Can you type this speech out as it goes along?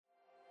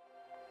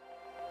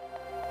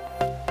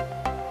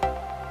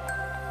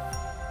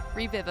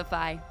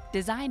Revivify,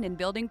 Design and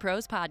Building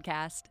Pros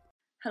Podcast.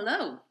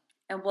 Hello,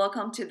 and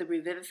welcome to the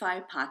Revivify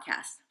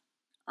Podcast.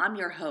 I'm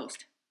your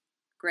host,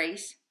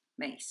 Grace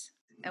Mace.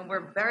 And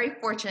we're very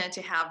fortunate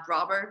to have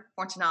Robert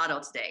Fortunato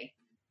today.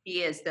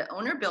 He is the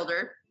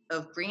owner-builder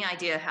of Green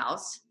Idea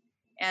House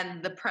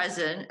and the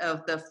president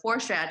of the For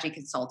Strategy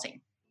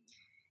Consulting.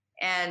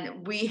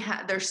 And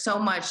there's so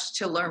much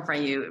to learn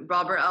from you.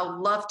 Robert, I'd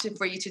love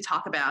for you to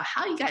talk about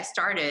how you guys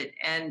started,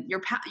 and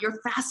you're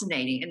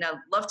fascinating, and I'd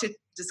love to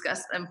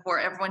discuss and for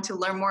everyone to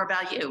learn more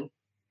about you.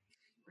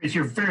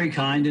 You're very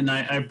kind, and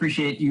I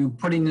appreciate you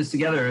putting this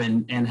together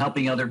and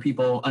helping other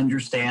people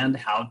understand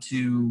how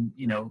to,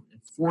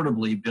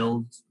 affordably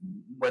build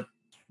what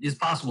is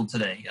possible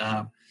today.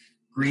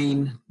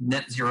 Green,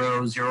 net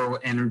zero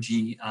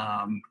energy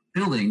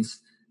buildings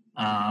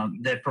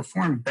that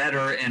perform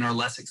better and are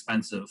less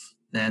expensive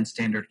than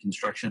standard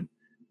construction.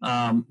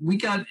 We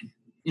got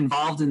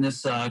involved in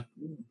this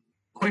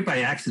quite by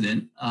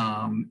accident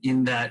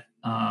in that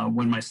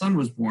when my son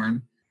was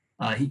born,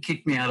 he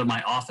kicked me out of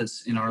my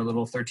office in our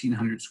little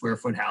 1,300 square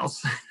foot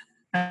house.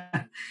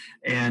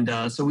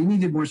 And so we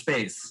needed more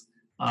space.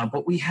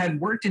 But we had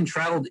worked and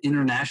traveled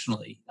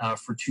internationally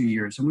for 2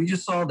 years. And we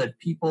just saw that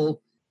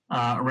people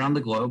around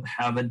the globe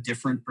have a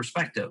different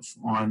perspective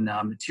on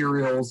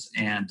materials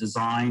and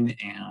design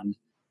and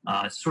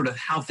sort of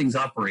how things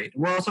operate.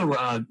 We're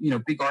also,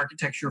 big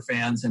architecture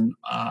fans and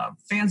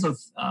fans of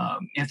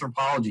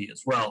anthropology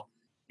as well.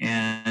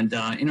 And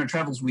in our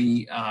travels,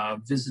 we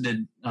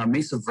visited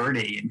Mesa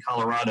Verde in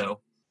Colorado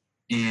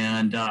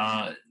and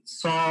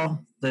saw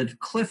the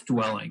cliff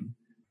dwelling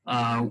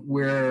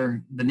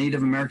where the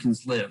Native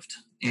Americans lived.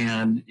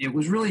 And it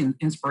was really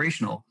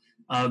inspirational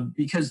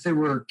because there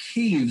were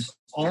caves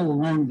all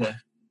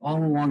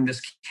along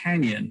this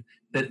canyon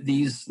that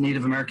these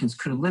Native Americans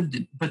could have lived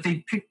in. But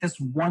they picked this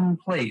one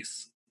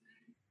place,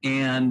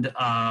 and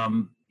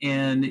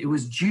it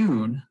was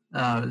June.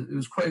 It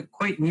was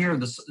quite near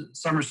the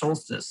summer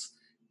solstice,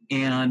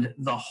 and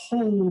the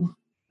whole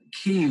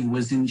cave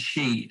was in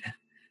shade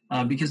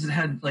because it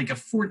had like a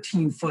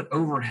 14-foot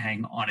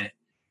overhang on it.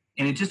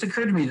 And it just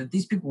occurred to me that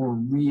these people were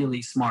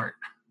really smart.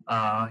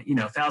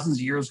 Thousands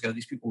of years ago,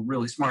 these people were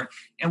really smart,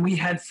 and we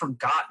had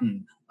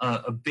forgotten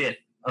a bit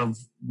of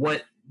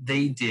what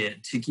they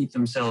did to keep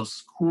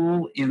themselves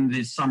cool in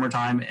the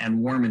summertime and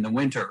warm in the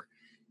winter.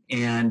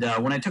 And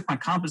when I took my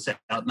compass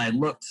out and I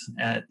looked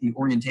at the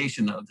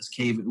orientation of this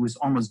cave, it was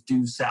almost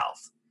due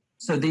south.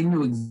 So they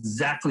knew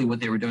exactly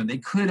what they were doing. They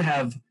could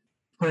have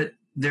put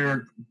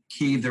their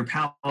cave, their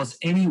palace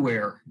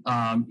anywhere.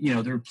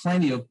 There were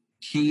plenty of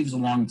caves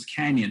along this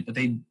canyon, but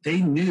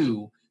they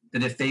knew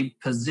that if they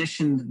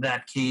positioned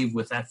that cave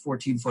with that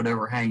 14-foot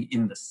overhang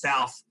in the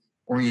south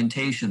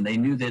orientation, they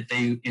knew that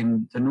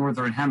in the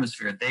northern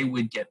hemisphere, they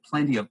would get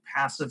plenty of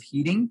passive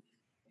heating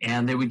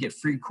and they would get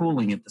free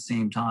cooling at the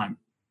same time.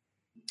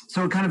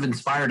 So it kind of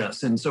inspired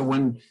us. And so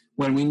when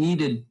we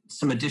needed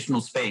some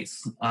additional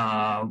space,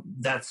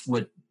 that's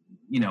what,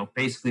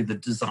 basically the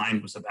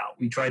design was about.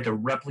 We tried to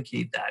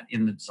replicate that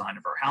in the design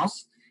of our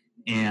house.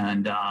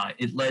 And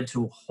it led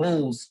to a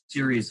whole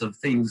series of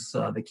things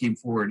that came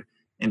forward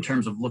in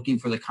terms of looking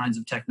for the kinds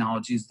of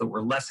technologies that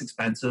were less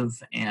expensive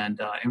and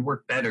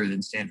work better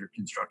than standard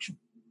construction.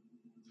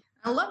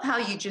 I love how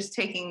you just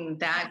taking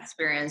that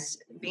experience,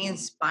 being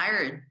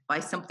inspired by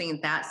something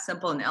that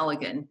simple and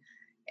elegant,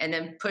 and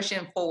then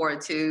pushing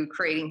forward to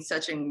creating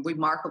such a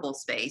remarkable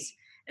space.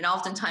 And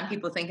oftentimes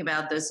people think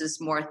about this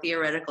as more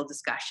theoretical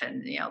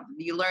discussion.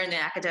 You learn in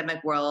the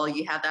academic world,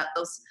 you have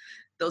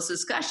those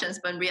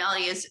discussions, but in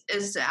reality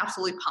is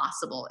absolutely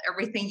possible.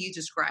 Everything you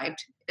described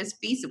is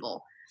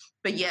feasible.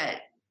 But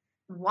yet,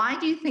 why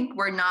do you think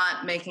we're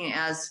not making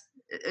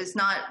it's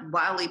not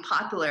wildly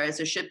popular as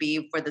it should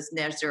be for this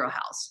net zero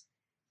house?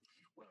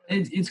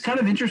 It's kind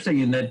of interesting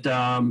in that,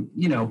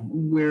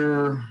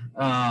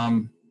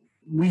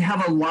 we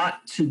have a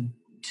lot to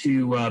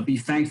be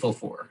thankful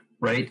for,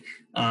 right?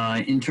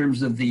 In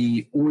terms of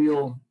the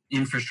oil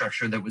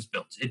infrastructure that was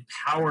built. It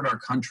powered our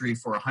country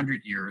for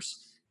 100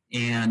 years,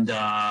 and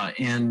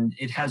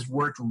it has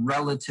worked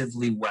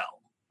relatively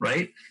well,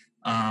 right?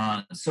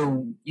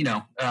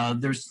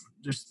 There's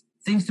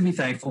things to be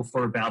thankful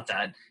for about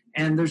that.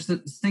 And there's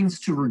things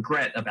to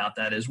regret about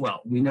that as well.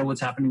 We know what's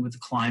happening with the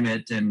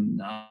climate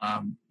and,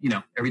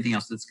 everything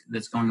else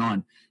that's going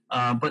on.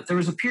 But there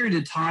was a period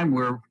of time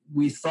where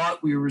we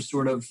thought we were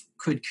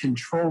could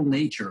control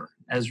nature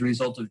as a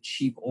result of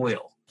cheap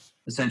oil,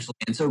 essentially.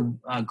 And so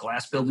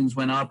glass buildings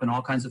went up and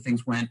all kinds of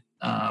things went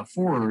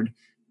forward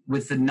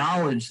with the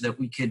knowledge that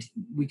we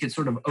could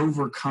sort of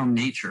overcome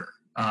nature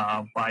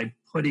by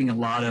putting a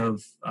lot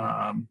of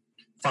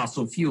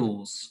fossil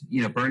fuels,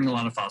 burning a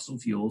lot of fossil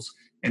fuels,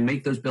 and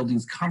make those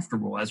buildings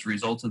comfortable as a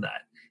result of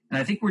that. And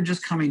I think we're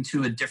just coming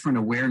to a different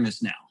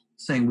awareness now,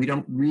 saying we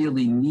don't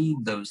really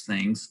need those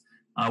things.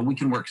 We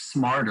can work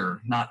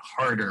smarter, not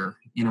harder,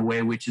 in a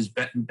way which is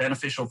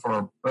beneficial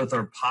for both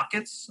our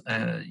pockets,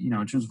 in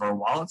terms of our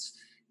wallets,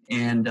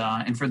 and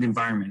for the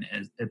environment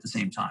at the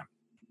same time.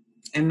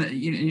 And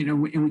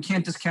and we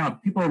can't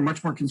discount. People are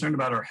much more concerned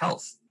about our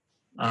health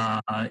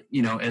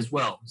as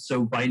well.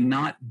 So by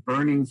not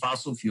burning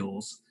fossil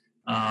fuels,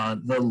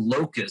 the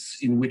locus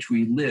in which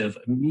we live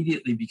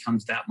immediately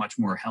becomes that much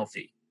more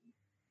healthy.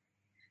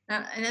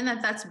 And then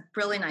that's a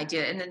brilliant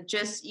idea. And then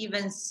just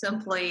even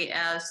simply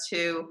as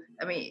to,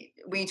 I mean,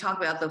 when you talk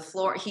about the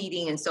floor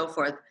heating and so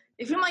forth,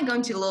 if you mind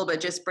going to a little bit,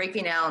 just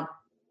breaking out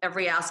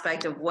every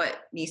aspect of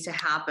what needs to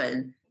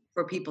happen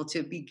for people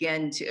to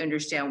begin to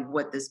understand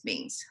what this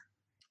means.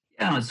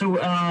 Yeah, so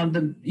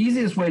the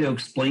easiest way to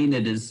explain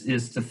it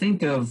is to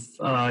think of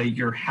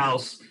your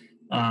house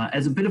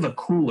as a bit of a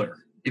cooler,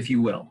 if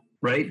you will,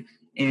 right?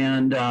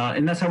 And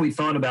that's how we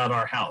thought about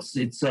our house.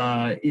 It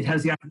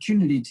has the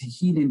opportunity to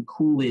heat and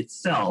cool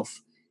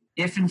itself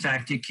if, in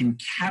fact, it can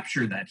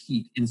capture that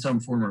heat in some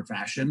form or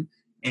fashion.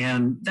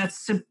 And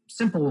that's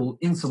simple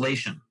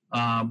insulation.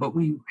 But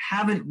we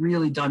haven't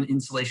really done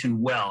insulation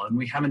well, and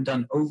we haven't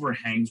done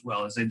overhangs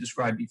well, as I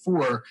described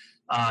before,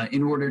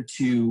 in order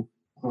to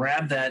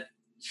grab that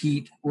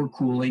heat or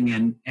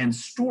cooling and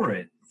store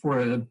it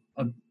for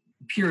a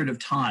period of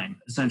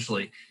time,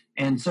 essentially.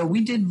 And so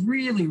we did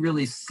really,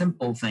 really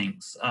simple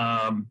things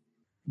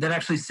that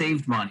actually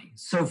saved money.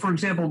 So, for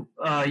example,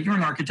 you're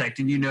an architect,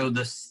 and you know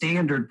the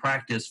standard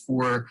practice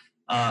for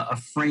a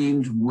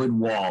framed wood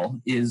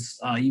wall is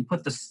you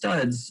put the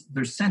studs,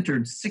 they're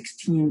centered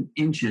 16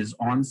 inches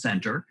on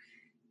center,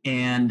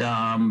 and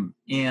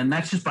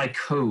that's just by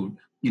code,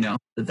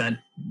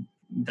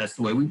 that's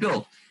the way we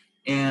build.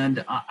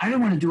 And I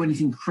don't want to do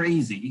anything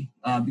crazy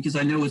because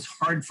I know it's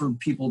hard for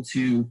people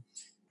to.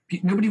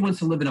 Nobody wants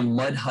to live in a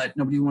mud hut.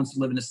 Nobody wants to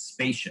live in a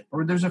spaceship.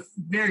 Or there's a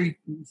very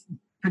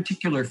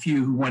particular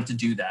few who want to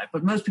do that,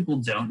 but most people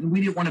don't. And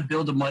we didn't want to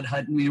build a mud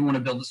hut, and we didn't want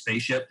to build a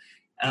spaceship.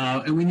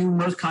 And we knew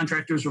most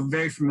contractors were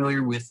very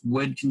familiar with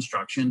wood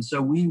construction,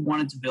 so we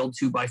wanted to build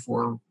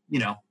 2x4,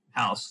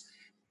 house.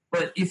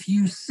 But if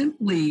you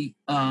simply,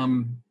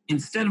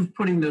 instead of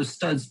putting those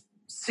studs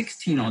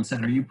 16 on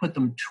center, you put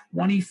them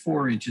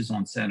 24 inches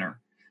on center.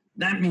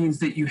 That means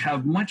that you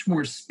have much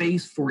more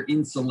space for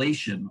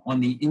insulation on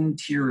the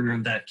interior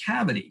of that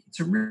cavity. It's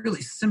a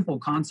really simple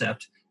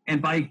concept,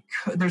 and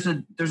there's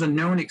a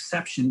known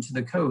exception to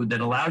the code that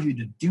allows you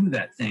to do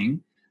that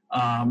thing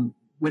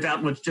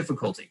without much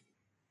difficulty.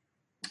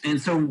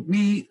 And so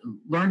we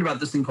learned about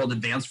this thing called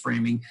advanced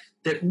framing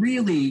that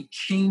really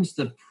changed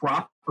the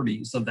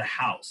properties of the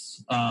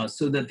house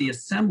so that the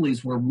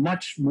assemblies were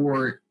much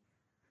more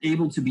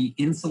able to be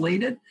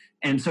insulated.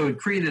 And so it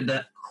created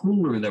that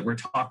cooler that we're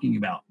talking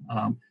about.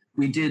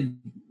 We did,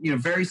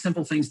 very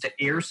simple things to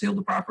air seal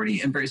the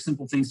property and very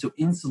simple things to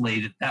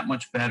insulate it that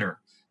much better.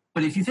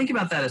 But if you think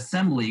about that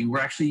assembly, we're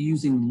actually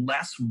using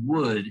less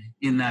wood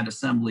in that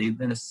assembly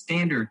than a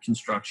standard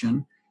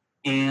construction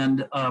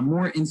and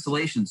more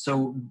insulation.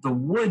 So the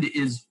wood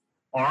is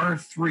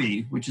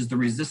R3, which is the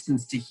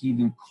resistance to heat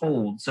and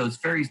cold. So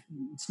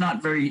it's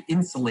not very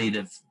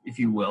insulative, if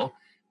you will.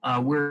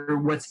 Where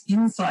what's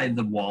inside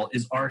the wall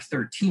is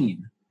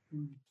R13.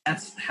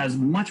 That has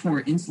much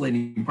more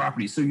insulating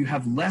properties. So you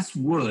have less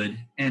wood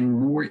and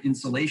more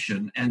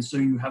insulation, and so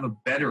you have a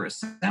better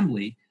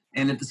assembly,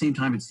 and at the same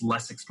time, it's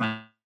less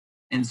expensive.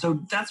 And so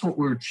that's what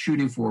we're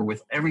shooting for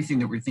with everything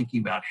that we're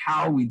thinking about,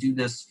 how we do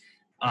this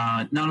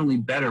not only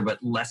better,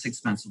 but less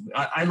expensive.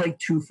 I like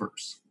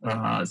twofers.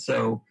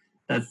 So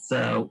that's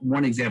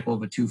one example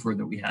of a twofer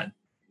that we had.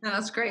 No,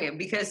 that's great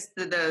because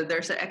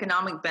there's an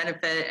economic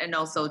benefit and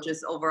also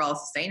just overall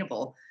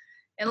sustainable.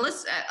 And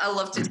I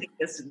love to take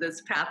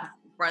this path,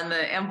 run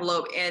the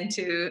envelope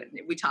into.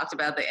 We talked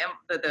about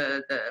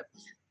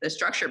the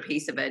structure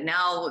piece of it.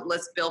 Now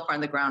let's build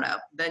from the ground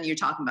up. Then you're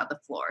talking about the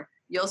floor.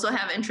 You also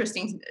have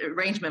interesting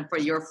arrangement for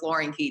your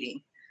flooring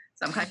heating.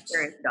 So I'm kind of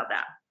curious about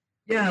that.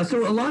 Yeah.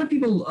 So a lot of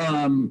people,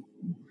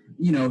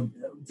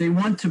 they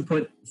want to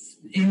put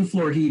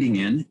in-floor heating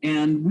in,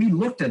 and we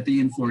looked at the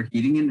in-floor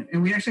heating,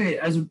 and we actually,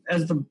 as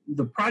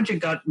the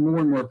project got more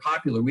and more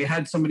popular, we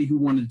had somebody who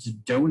wanted to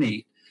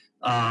donate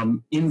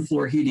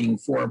in-floor heating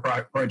for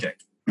our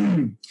project.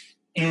 And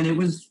it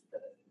was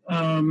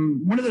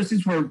one of those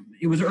things where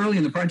it was early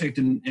in the project,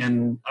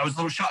 and I was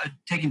a little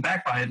taken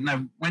back by it, and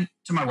I went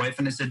to my wife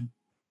and I said,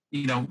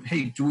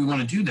 hey, do we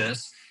want to do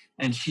this?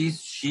 And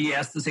she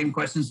asked the same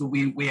questions that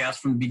we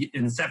asked from the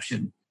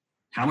inception.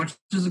 How much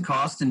does it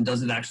cost, and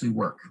does it actually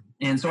work?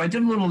 And so I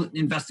did a little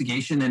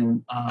investigation,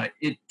 and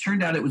it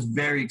turned out it was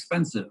very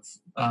expensive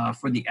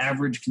for the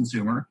average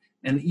consumer.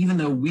 And even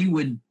though we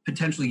would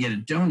potentially get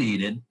it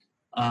donated,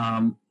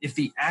 if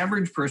the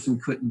average person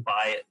couldn't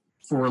buy it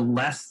for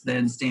less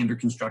than standard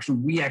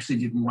construction, we actually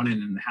didn't want it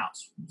in the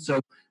house. So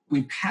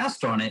we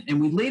passed on it,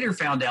 and we later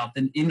found out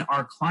that in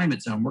our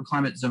climate zone, we're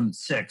climate zone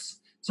 6,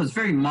 so it's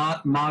very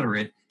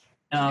moderate.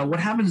 What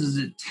happens is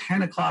at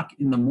 10 o'clock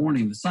in the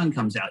morning, the sun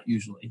comes out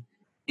usually,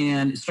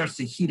 and it starts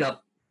to heat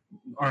up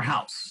our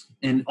house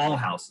and all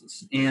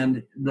houses.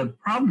 And the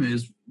problem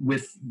is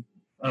with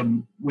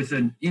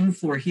an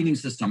in-floor heating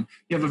system,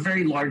 you have a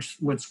very large,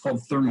 what's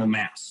called thermal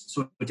mass.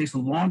 So it takes a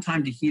long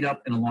time to heat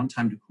up and a long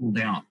time to cool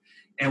down.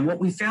 And what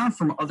we found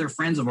from other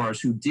friends of ours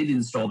who did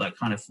install that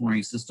kind of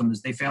flooring system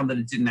is they found that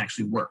it didn't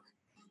actually work.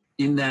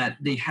 in that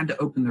they had to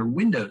open their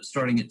windows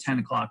starting at 10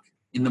 o'clock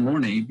in the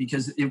morning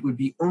because it would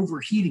be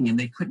overheating and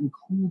they couldn't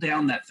cool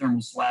down that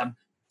thermal slab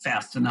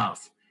fast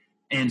enough.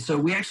 And so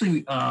we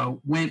actually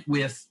went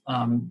with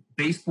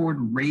baseboard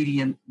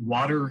radiant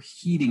water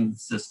heating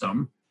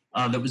system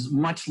that was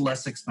much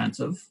less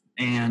expensive,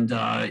 and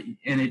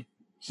it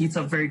heats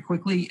up very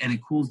quickly and it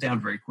cools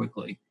down very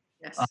quickly.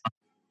 Yes.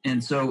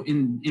 And so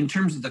in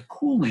terms of the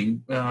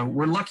cooling,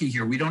 we're lucky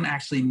here. We don't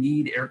actually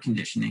need air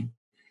conditioning.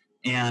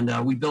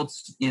 And we built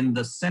in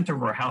the center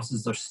of our house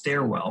is the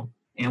stairwell.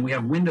 And we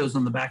have windows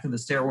on the back of the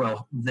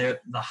stairwell. The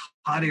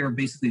hot air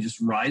basically just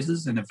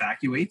rises and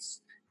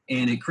evacuates.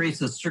 And it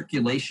creates a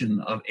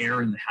circulation of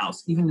air in the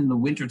house. Even in the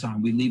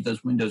wintertime, we leave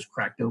those windows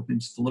cracked open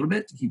just a little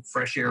bit to keep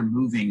fresh air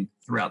moving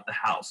throughout the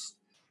house.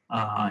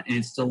 And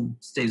it still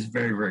stays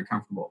very, very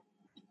comfortable.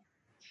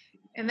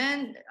 And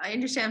then I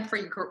understand for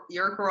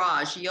your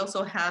garage, you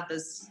also have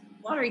this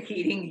water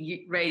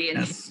heating radiant.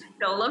 Yes.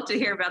 So I'd love to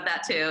hear about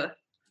that too.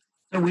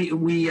 So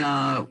we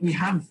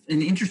have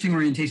an interesting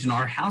orientation.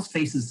 Our house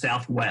faces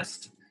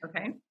southwest.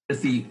 Okay.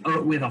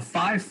 With a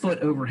 5-foot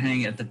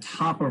overhang at the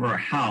top of our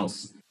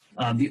house.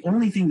 The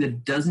only thing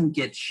that doesn't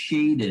get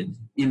shaded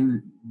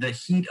in the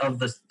heat of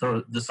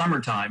the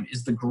summertime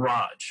is the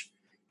garage.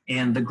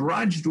 And the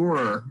garage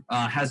door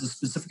has a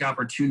specific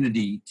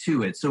opportunity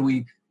to it. So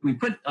we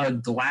put a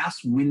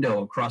glass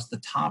window across the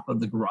top of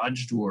the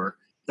garage door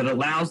that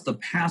allows the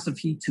passive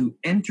heat to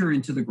enter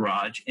into the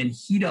garage and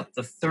heat up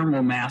the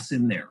thermal mass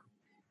in there.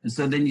 And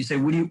so then you say,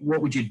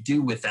 what would you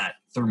do with that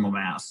thermal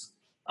mass?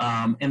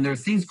 And there are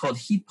things called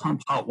heat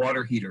pump hot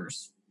water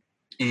heaters.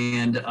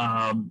 And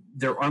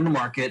they're on the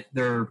market.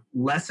 They're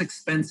less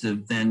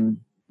expensive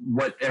than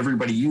what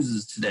everybody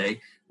uses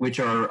today, which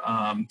are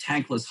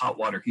tankless hot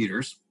water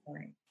heaters.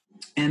 Right.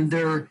 And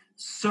they're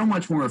so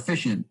much more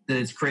efficient that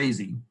it's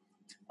crazy.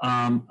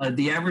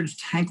 The average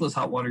tankless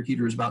hot water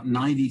heater is about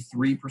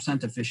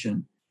 93%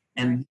 efficient,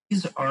 and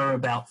these are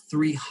about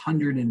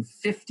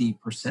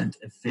 350%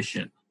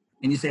 efficient.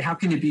 And you say, how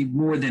can it be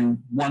more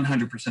than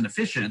 100%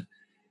 efficient?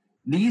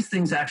 These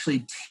things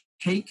actually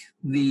take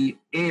the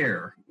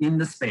air in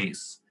the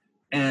space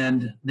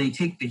and they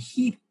take the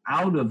heat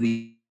out of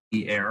the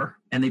air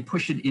and they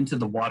push it into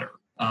the water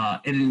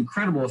at an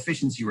incredible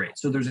efficiency rate.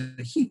 So there's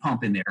a heat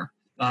pump in there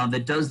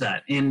that does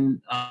that.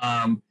 And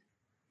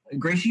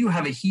Gracie, you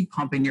have a heat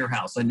pump in your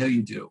house. I know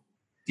you do.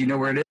 Do you know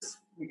where it is?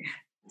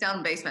 Down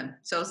in the basement.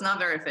 So it's not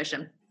very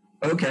efficient.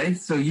 Okay.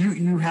 So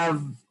you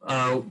have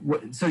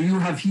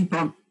heat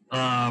pump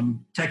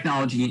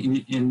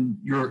technology in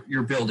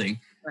your building.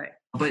 Right.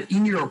 But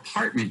in your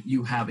apartment,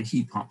 you have a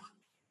heat pump.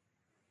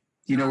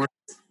 Do you know where?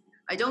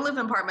 I don't live in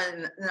an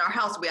apartment. In our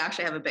house, we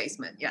actually have a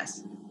basement.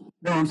 Yes.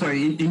 No, I'm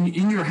sorry.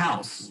 In your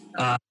house,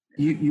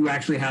 you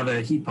actually have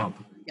a heat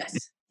pump.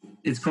 Yes.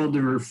 It's called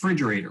the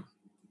refrigerator.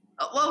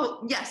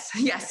 Well, yes.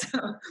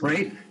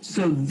 Right?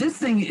 So this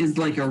thing is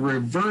like a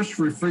reverse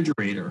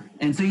refrigerator.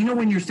 And so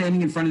when you're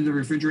standing in front of the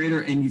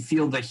refrigerator and you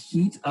feel the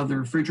heat of the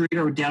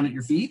refrigerator down at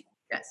your feet?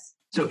 Yes.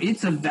 So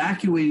it's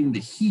evacuating the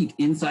heat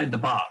inside the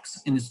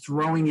box and it's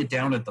throwing it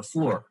down at the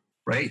floor,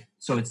 right?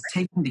 So it's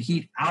taking the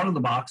heat out of the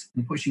box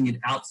and pushing it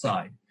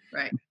outside.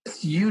 Right.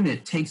 This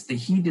unit takes the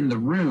heat in the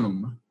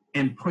room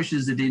and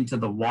pushes it into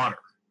the water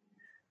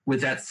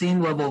with that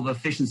same level of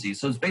efficiency.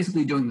 So it's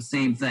basically doing the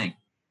same thing,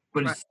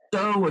 but it's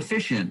so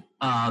efficient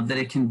that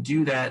it can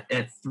do that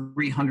at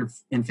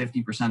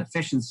 350%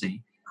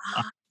 efficiency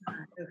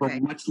for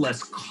much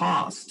less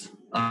cost.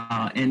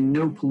 And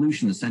no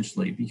pollution,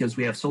 essentially, because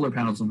we have solar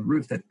panels on the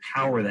roof that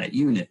power that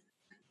unit.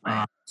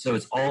 So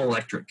it's all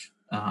electric.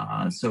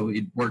 So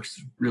it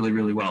works really,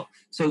 really well.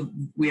 So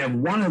we have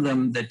one of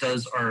them that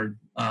does our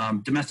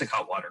domestic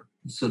hot water,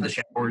 so the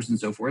showers and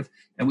so forth.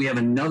 And we have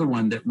another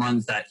one that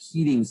runs that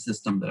heating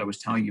system that I was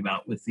telling you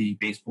about with the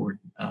baseboard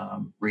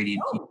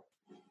radiant heat.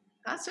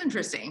 That's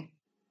interesting.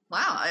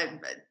 Wow,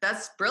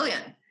 that's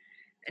brilliant.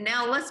 And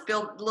now let's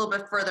build a little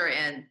bit further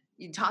in.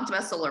 You talked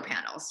about solar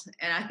panels,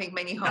 and I think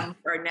many homes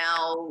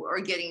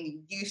are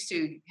getting used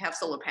to have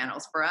solar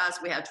panels. For us,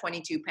 we have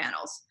 22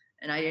 panels,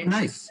 and I did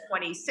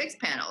 26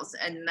 panels,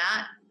 and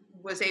that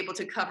was able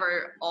to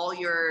cover all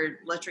your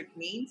electric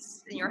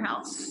needs in your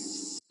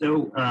house.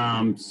 So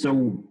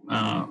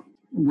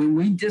when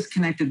we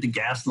disconnected the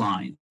gas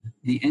line,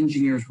 the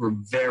engineers were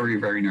very,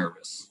 very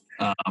nervous.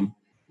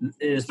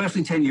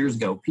 Especially 10 years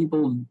ago,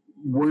 people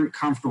weren't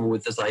comfortable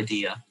with this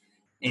idea.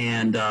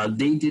 And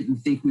they didn't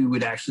think we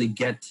would actually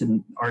get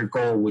to our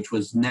goal, which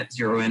was net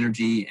zero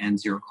energy and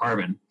zero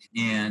carbon.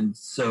 And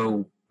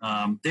so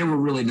they were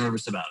really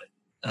nervous about it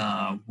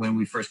when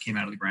we first came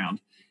out of the ground.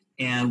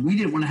 And we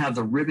didn't want to have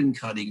the ribbon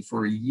cutting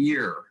for a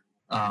year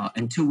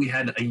until we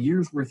had a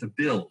year's worth of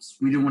bills.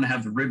 We didn't want to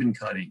have the ribbon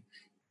cutting.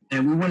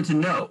 And we wanted to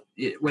know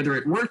whether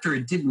it worked or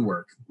it didn't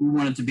work. We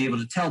wanted to be able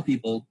to tell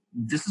people,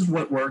 this is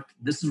what worked,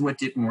 this is what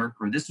didn't work,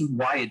 or this is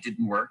why it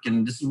didn't work.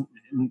 And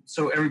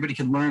so everybody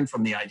could learn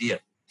from the idea.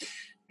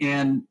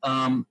 And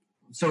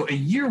so a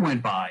year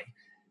went by,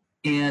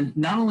 and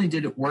not only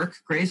did it work,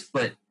 Grace,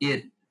 but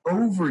it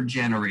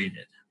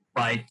over-generated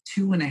by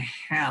 2.5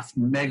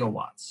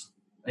 megawatts.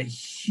 a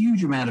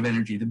huge amount of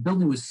energy. The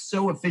building was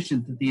so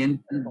efficient that the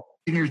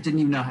engineers didn't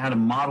even know how to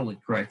model it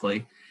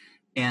correctly.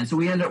 And so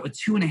we ended up with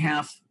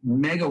 2.5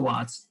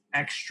 megawatts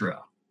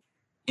extra.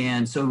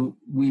 And so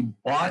we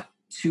bought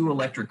 2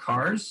 electric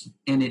cars,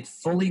 and it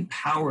fully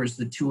powers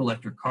the 2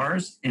 electric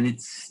cars, and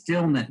it's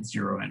still net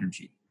zero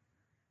energy.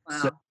 Wow.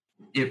 So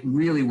it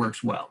really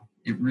works well.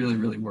 It really,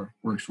 really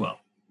works well.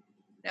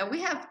 Now we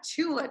have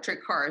 2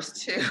 electric cars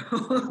too.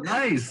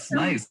 Nice,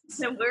 nice.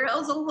 And we're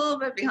also a little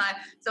bit behind.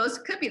 So it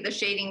could be the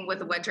shading with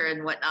the winter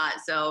and whatnot.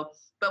 So,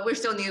 but we're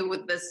still new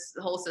with this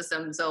whole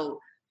system.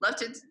 So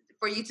love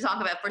for you to talk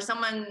about, for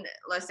someone,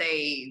 let's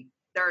say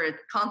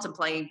they're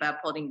contemplating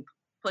about putting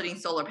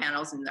solar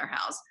panels in their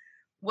house.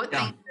 What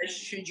things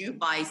should you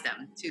advise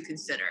them to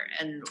consider?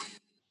 And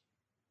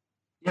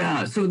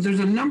so there's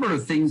a number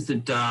of things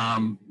that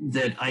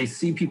that I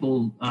see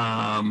people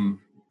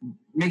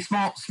make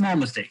small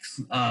mistakes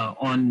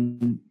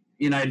on.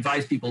 I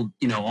advise people,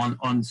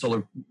 on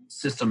solar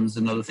systems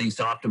and other things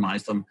to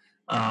optimize them.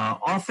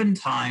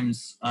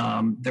 Oftentimes,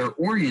 they're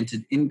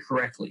oriented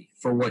incorrectly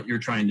for what you're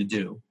trying to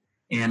do,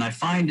 and I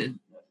find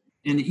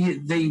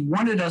they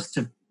wanted us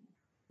to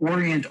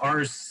orient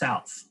ours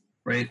south,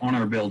 right, on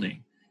our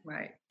building.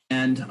 Right.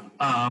 And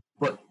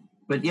but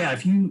yeah,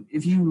 if you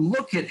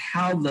look at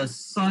how the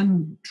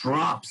sun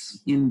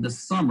drops in the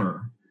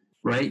summer,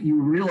 right, you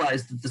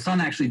realize that the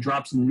sun actually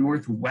drops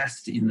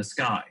northwest in the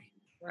sky.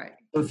 Right.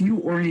 So if you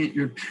orient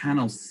your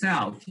panel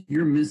south,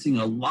 you're missing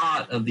a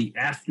lot of the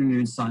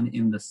afternoon sun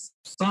in the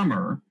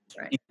summer,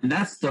 right, and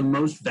that's the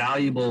most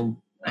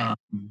valuable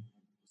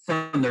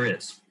sun there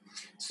is.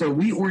 So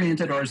we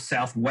oriented ours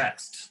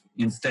southwest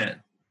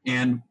instead.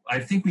 And I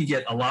think we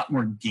get a lot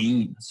more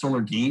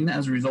solar gain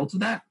as a result of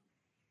that.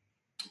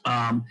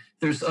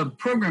 There's a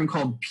program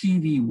called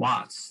PV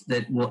Watts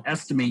that will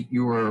estimate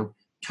your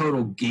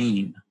total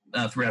gain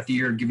throughout the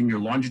year, given your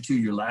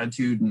longitude, your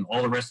latitude, and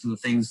all the rest of the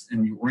things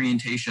in your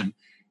orientation.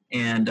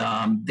 And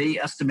they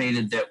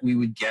estimated that we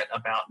would get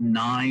about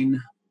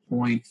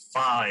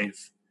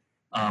 9.5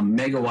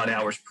 megawatt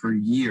hours per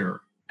year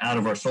out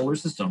of our solar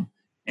system,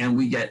 and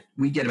we get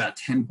about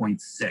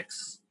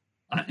 10.6.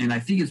 And I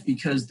think it's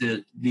because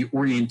the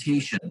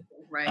orientation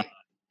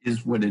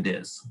is what it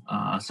is.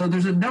 So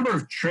there's a number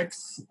of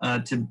tricks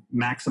to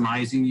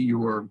maximizing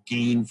your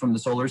gain from the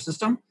solar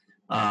system.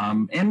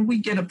 And we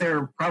get up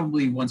there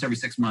probably once every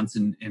 6 months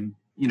and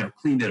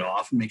cleaned it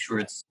off and make sure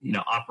it's,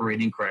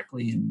 operating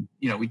correctly. And,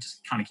 we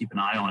just kind of keep an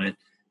eye on it.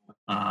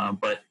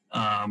 But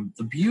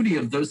the beauty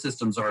of those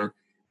systems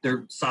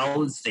they're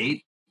solid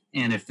state.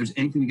 And if there's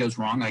anything that goes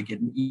wrong, I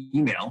get an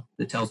email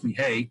that tells me,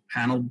 hey,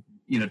 panel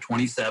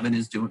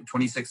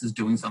 26 is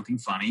doing something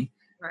funny,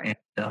 right,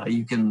 and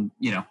you can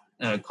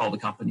call the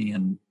company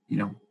and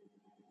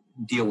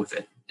deal with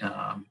it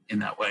in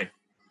that way.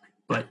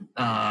 But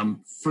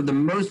for the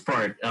most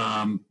part,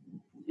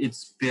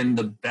 it's been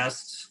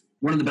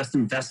one of the best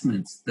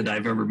investments that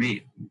I've ever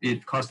made.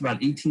 It cost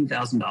about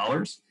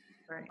 $18,000,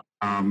 right,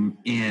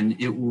 and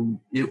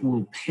it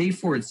will pay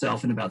for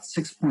itself in about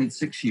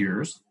 6.6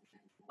 years.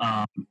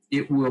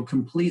 It will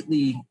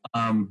completely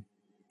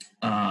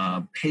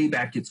pay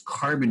back its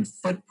carbon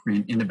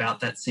footprint in about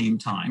that same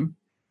time.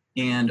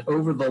 And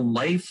over the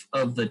life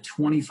of the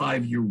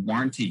 25-year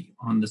warranty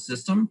on the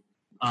system,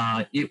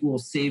 it will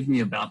save me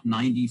about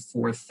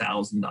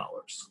 $94,000.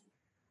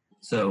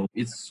 So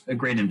it's a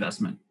great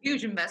investment.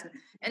 Huge investment.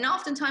 And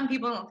oftentimes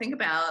people don't think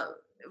about,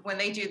 when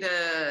they do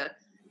the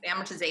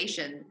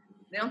amortization,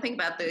 they don't think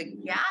about the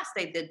gas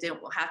they didn't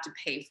have to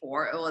pay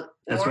for,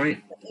 That's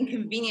right, the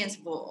inconvenience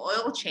of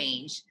oil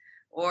change,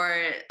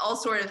 or all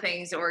sort of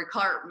things, or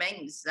car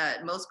maintenance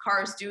that most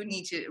cars do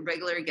need to,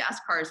 regular gas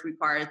cars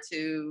require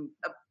to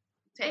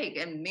take.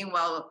 And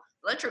meanwhile,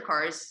 electric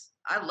cars,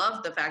 I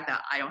love the fact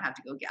that I don't have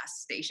to go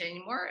gas station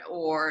anymore,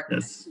 or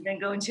then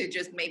go into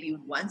just maybe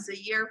once a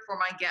year for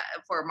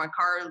my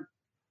car,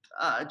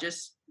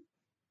 just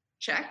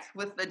check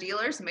with the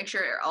dealers to make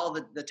sure all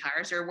the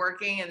tires are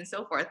working and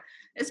so forth.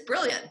 It's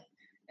brilliant.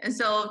 And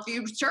so if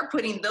you start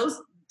putting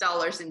those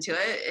dollars into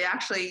it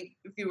actually,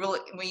 if you really,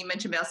 when you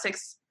mentioned about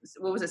 6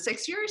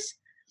 years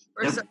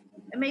or so,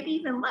 and maybe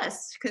even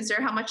less,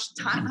 consider how much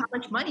time, how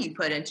much money you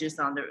put into just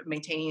on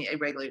maintaining a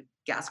regular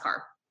gas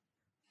car.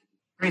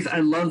 Grace, I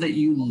love that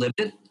you lived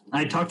it.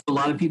 I talk to a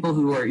lot of people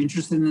who are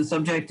interested in the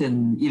subject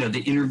and, they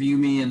interview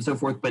me and so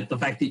forth, but the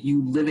fact that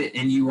you live it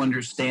and you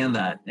understand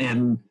that.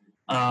 And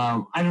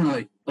I don't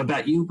know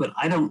about you, but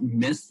I don't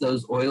miss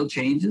those oil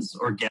changes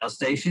or gas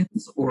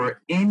stations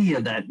or any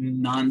of that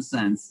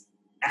nonsense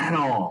at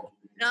all.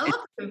 Now,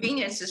 look,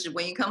 convenience is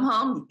when you come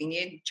home, you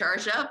need to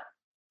charge up,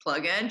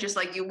 plug in, just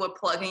like you would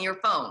plug in your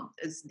phone.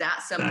 It's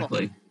that simple.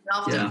 Exactly. And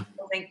often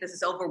people think this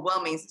is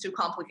overwhelming. It's too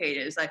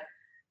complicated. It's like,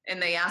 and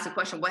they ask the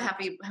question, what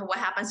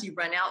happens if you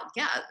run out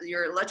gas,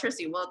 your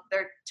electricity? Well,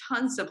 there are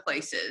tons of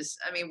places.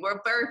 I mean,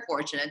 we're very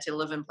fortunate to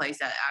live in places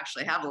that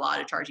actually have a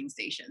lot of charging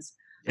stations.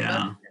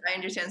 Yeah. But I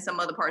understand some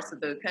other parts of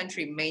the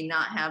country may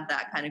not have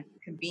that kind of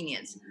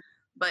convenience.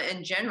 But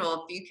in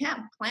general, if you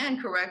can't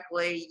plan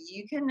correctly,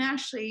 you can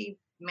actually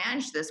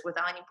manage this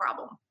without any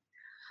problem.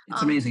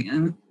 It's amazing.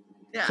 And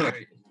Yeah.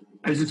 sorry,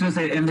 I was just going to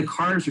say, and the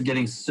cars are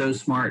getting so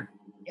smart.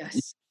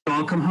 Yes. So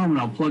I'll come home and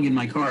I'll plug in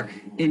my car,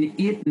 and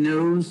it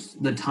knows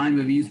the time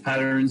of use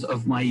patterns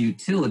of my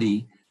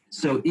utility,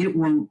 so it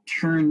won't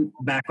turn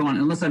back on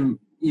unless I'm,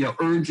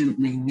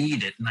 urgently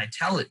need it, and I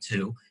tell it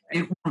to.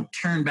 It won't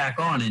turn back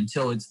on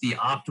until it's the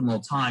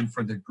optimal time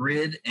for the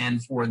grid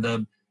and for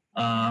the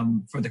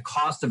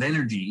cost of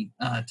energy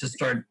to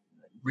start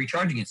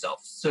recharging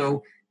itself.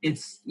 So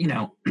it's,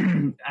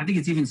 I think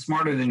it's even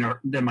smarter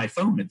than my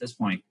phone at this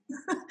point.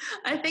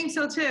 I think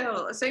so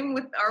too. Same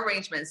with our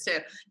arrangements too.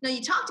 Now,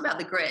 you talked about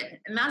the grid,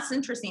 and that's the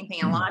interesting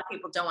thing. A lot of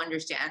people don't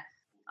understand.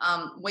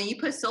 When you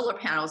put solar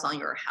panels on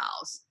your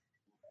house,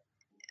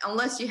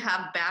 unless you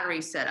have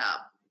batteries set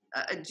up,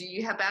 do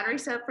you have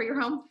batteries set up for your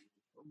home?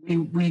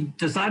 We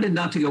decided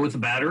not to go with a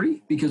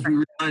battery because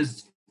we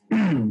realized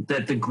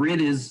that the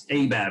grid is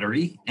a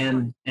battery,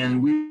 and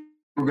we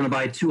were going to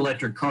buy 2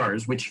 electric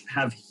cars, which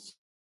have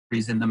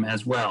batteries in them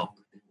as well,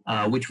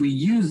 which we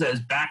use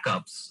as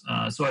backups.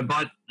 So I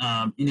bought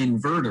an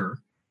inverter.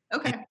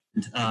 Okay.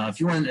 And, if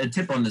you want a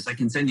tip on this, I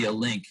can send you a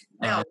link.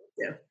 Yeah.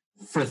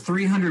 For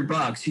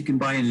 $300, you can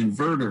buy an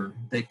inverter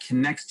that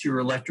connects to your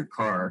electric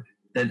car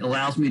that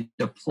allows me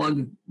to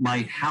plug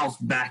my house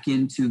back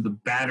into the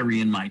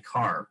battery in my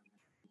car.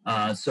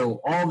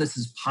 So all this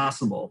is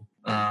possible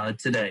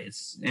today.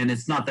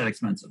 It's not that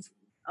expensive.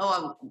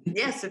 Oh,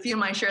 yes. If you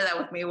might share that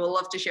with me, we'll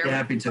love to share. Yeah,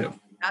 happy to.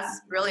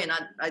 That's brilliant.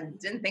 I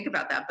didn't think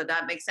about that, but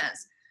that makes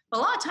sense. But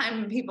a lot of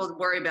time people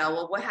worry about,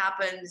 well, what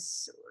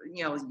happens,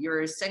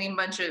 you're sending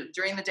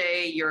during the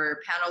day, your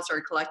panels are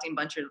collecting a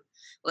bunch of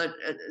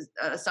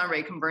sun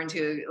ray converting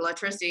to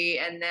electricity.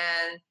 And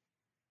then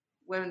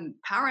when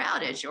power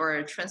outage or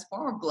a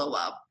transformer blow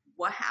up,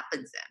 what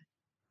happens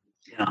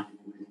then? Yeah.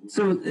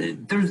 So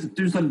there's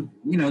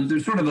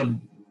sort of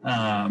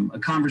a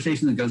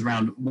conversation that goes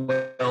around.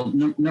 Well,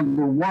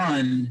 number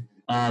one,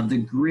 the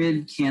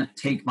grid can't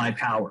take my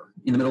power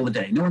in the middle of the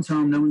day. No one's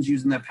home. No one's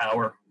using that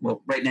power.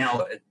 Well, right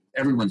now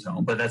everyone's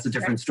home, but that's a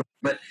different story.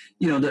 But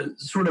the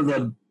sort of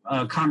the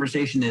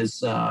conversation is,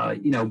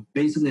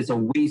 basically it's a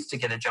waste to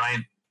get a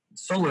giant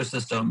solar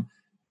system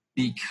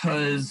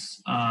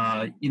because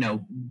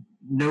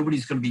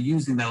nobody's going to be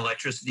using that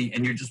electricity,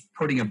 and you're just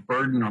putting a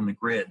burden on the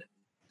grid.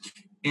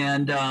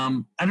 And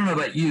I don't know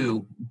about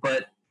you,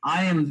 but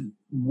I am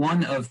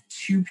one of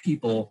 2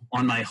 people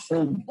on my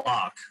whole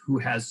block who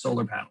has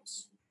solar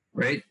panels,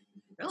 right?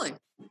 Really?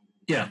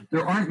 Yeah,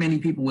 there aren't many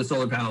people with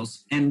solar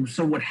panels. And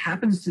so what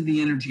happens to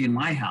the energy in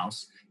my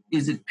house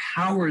is it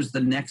powers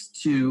the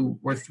next 2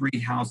 or 3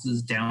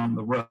 houses down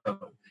the road.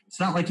 It's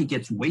not like it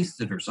gets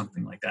wasted or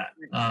something like that.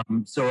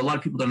 So a lot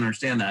of people don't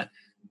understand that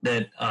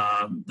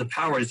the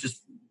power is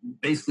just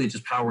basically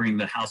just powering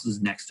the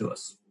houses next to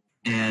us.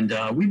 And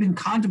we've been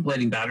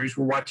contemplating batteries.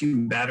 We're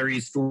watching battery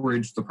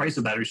storage, the price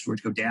of battery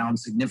storage go down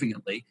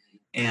significantly.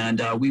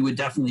 And we would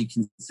definitely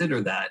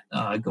consider that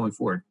going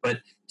forward.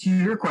 But to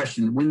your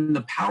question, when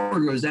the power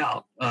goes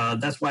out,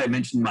 that's why I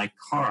mentioned my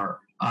car.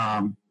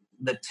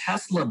 The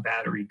Tesla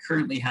battery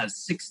currently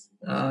has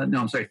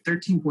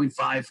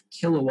 13.5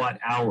 kilowatt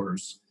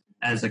hours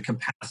as a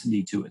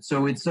capacity to it.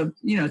 So it's a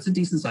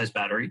decent sized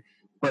battery.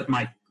 But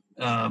my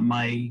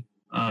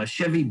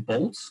Chevy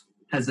Bolt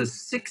has a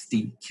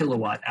 60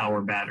 kilowatt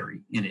hour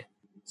battery in it.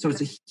 So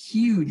it's a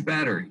huge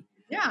battery.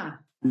 Yeah.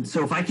 And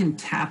so if I can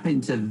tap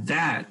into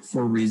that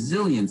for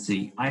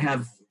resiliency, I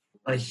have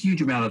a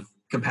huge amount of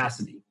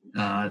capacity.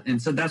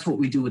 And so that's what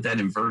we do with that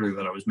inverter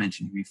that I was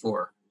mentioning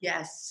before.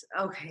 Yes.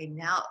 Okay.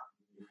 Now,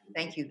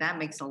 thank you. That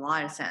makes a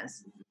lot of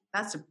sense.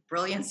 That's a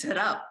brilliant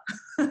setup.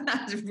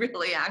 That's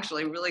really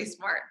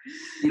smart.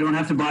 You don't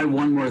have to buy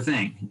one more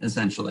thing,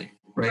 essentially,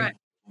 right?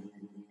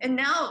 And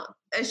now,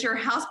 as your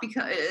house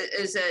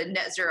is a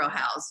net zero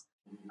house,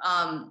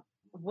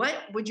 what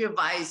would you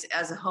advise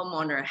as a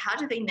homeowner? How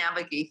do they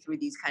navigate through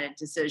these kind of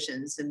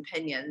decisions and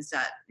opinions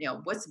that,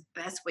 what's the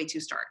best way to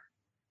start?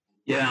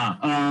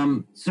 Yeah.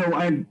 So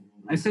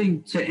I say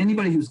to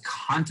anybody who's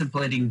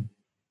contemplating,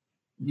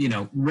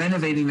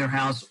 renovating their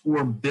house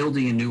or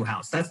building a new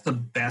house, that's the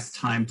best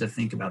time to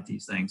think about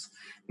these things,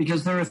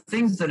 because there are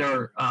things that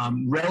are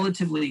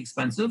relatively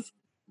expensive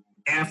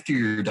after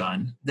you're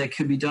done that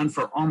could be done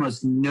for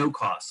almost no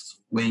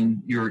cost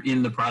when you're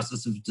in the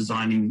process of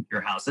designing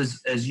your house.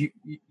 As you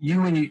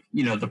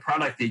the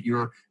product that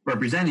you're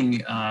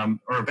representing are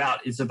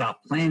about, is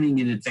about planning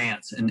in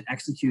advance and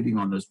executing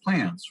on those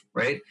plans,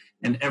 right?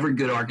 And every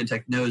good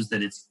architect knows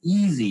that it's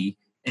easy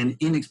and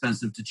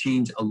inexpensive to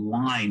change a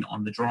line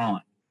on the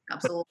drawing.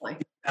 Absolutely.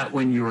 But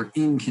when you're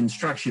in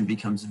construction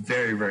becomes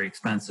very, very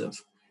expensive.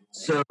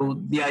 So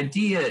the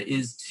idea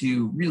is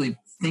to really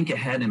think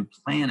ahead and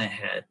plan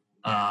ahead.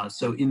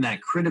 So in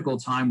that critical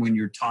time when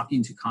you're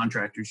talking to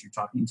contractors, you're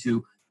talking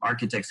to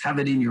architects, have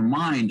it in your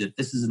mind that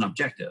this is an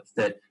objective,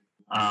 that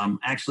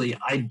actually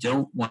I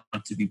don't want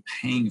to be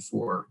paying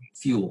for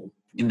fuel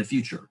in the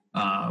future.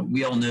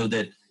 We all know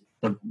that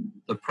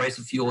the price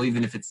of fuel,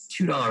 even if it's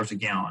 $2 a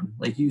gallon,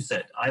 like you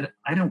said,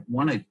 I don't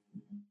want to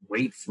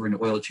wait for an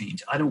oil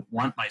change. I don't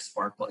want my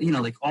spark plug,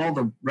 like all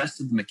the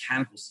rest of the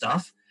mechanical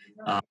stuff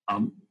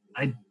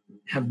I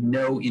have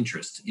no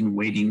interest in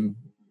waiting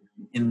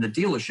in the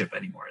dealership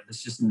anymore.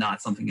 That's just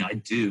not something I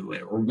do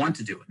or want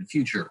to do in the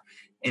future.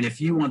 And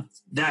if you want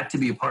that to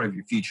be a part of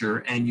your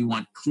future and you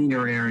want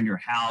cleaner air in your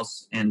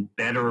house and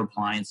better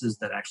appliances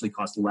that actually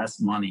cost less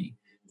money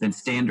than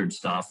standard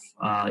stuff,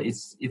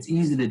 it's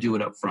easy to do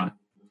it up front.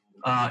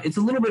 It's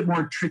a little bit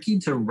more tricky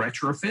to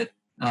retrofit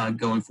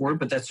going forward,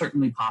 but that's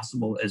certainly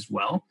possible as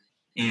well.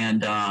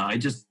 And I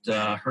just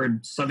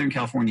heard Southern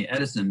California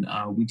Edison,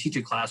 we teach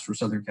a class for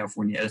Southern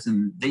California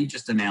Edison. They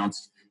just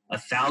announced a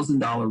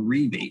 $1,000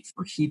 rebate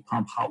for heat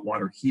pump hot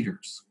water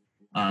heaters.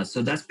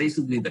 So that's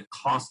basically the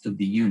cost of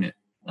the unit.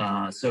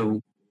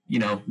 So,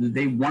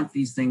 they want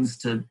these things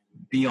to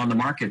be on the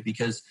market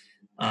because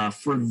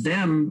for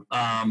them,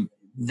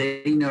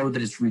 they know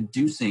that it's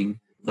reducing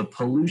the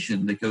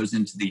pollution that goes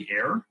into the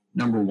air,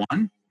 number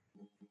one.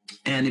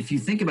 And if you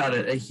think about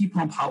it, a heat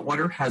pump hot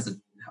water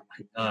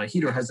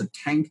heater has a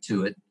tank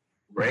to it,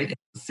 right?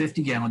 A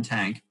 50-gallon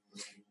tank.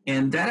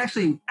 And that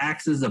actually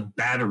acts as a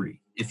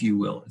battery, if you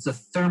will. It's a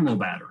thermal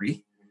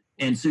battery.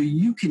 And so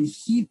you can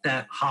heat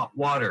that hot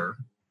water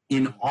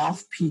in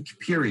off-peak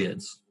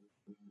periods.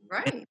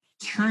 Right.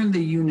 Turn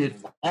the unit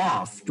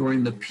off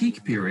during the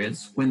peak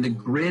periods when the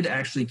grid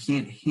actually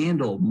can't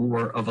handle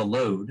more of a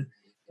load.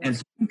 And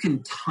so you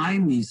can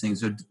time these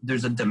things.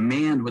 There's a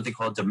demand, what they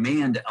call a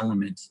demand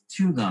element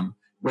to them,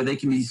 where they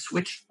can be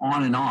switched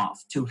on and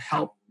off to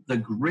help the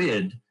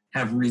grid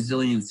have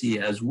resiliency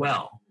as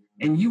well.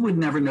 And you would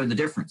never know the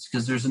difference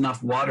because there's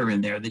enough water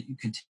in there that you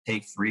could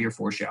take 3 or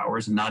 4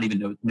 showers and not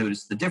even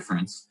notice the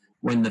difference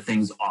when the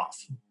thing's off.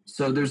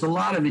 So there's a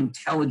lot of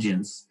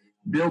intelligence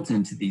built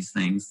into these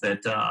things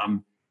that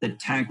that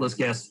tankless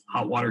gas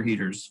hot water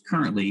heaters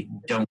currently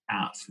don't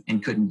have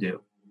and couldn't do.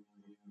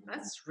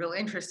 That's really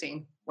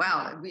interesting.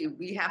 Wow,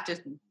 we have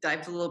to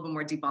dive a little bit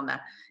more deep on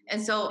that.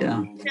 And so,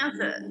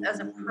 as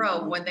a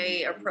pro, when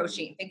they are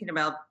thinking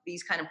about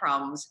these kind of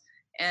problems,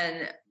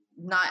 and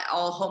not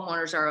all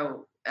homeowners are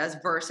as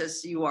versed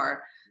as you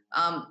are,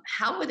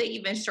 how would they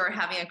even start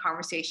having a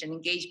conversation,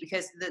 engage?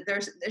 Because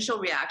their initial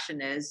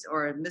reaction is,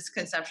 or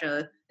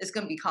misconception, it's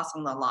going to be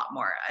costing a lot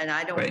more, and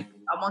I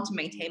want to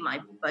maintain my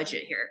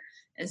budget here.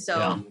 And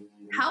so,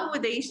 how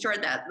would they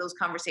start those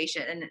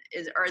conversations? And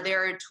are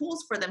there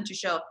tools for them to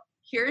show,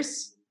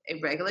 here's a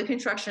regular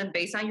construction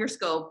based on your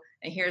scope,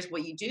 and here's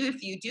what you do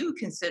if you do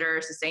consider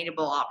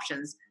sustainable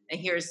options, and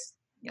here's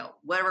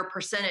whatever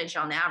percentage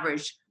on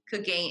average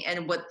could gain,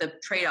 and what the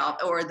trade-off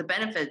or the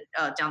benefit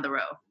down the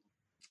road?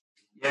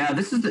 Yeah,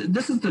 this is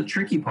the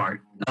tricky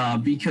part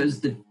because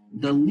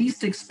the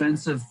least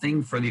expensive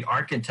thing for the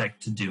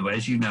architect to do,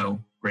 as you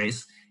know,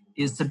 Grace,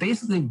 is to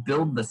basically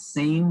build the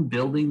same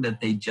building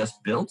that they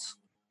just built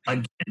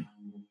again,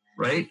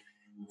 right?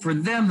 For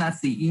them,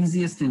 that's the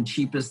easiest and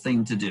cheapest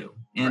thing to do.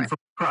 And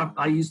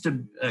I used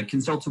to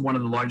consult to one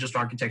of the largest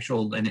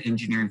architectural and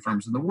engineering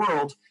firms in the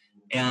world,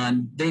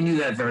 and they knew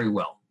that very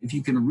well. If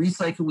you can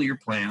recycle your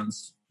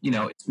plans,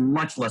 it's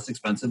much less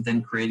expensive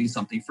than creating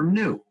something from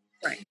new.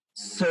 Right.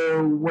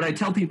 So what I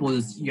tell people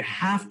is you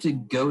have to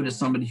go to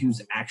somebody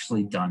who's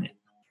actually done it,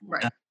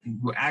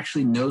 who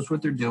actually knows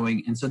what they're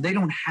doing. And so they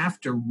don't have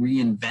to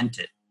reinvent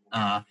it.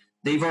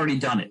 They've already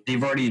done it.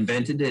 They've already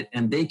invented it,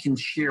 and they can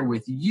share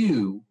with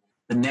you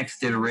the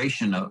next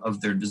iteration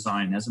of their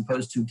design, as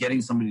opposed to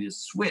getting somebody to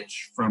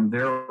switch from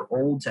their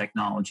old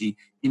technology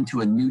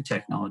into a new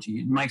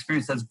technology. In my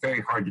experience, that's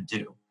very hard to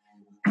do.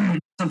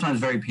 Sometimes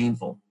very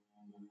painful.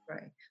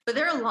 Right. But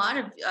there are a lot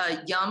of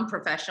young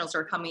professionals who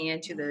are coming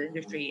into the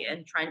industry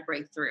and trying to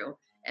break through.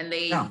 And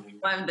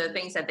one of the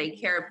things that they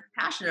care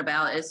passionate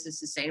about is the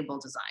sustainable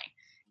design.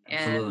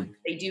 And Absolutely.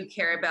 They do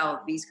care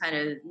about these kind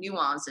of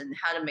nuance and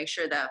how to make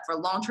sure that for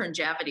long-term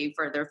longevity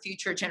for their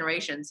future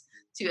generations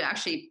to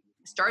actually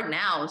start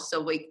now, so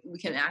we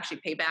can actually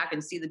pay back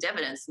and see the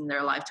dividends in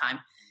their lifetime.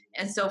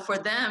 And so for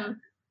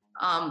them,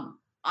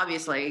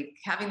 obviously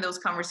having those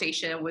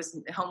conversations with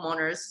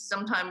homeowners,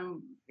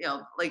 sometimes,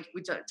 like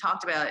we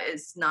talked about,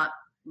 it's not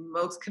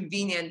most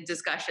convenient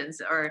discussions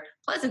or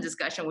pleasant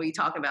discussion where you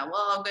talk about,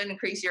 well, I'm going to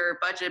increase your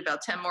budget about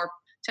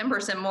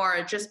 10%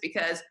 more just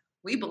because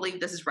we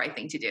believe this is the right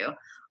thing to do.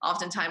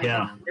 Oftentimes,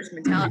 this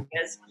mentality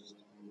is,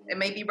 it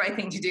may be the right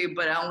thing to do,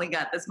 but I only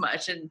got this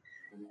much. And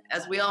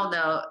as we all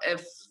know,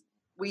 if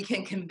we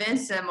can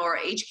convince them or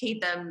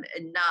educate them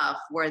enough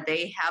where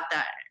they have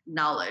that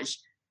knowledge,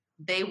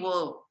 they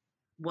will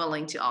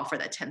willing to offer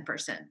that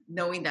 10%,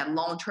 knowing that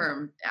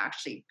long-term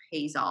actually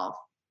pays off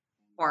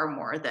far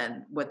more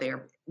than what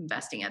they're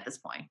investing at this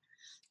point.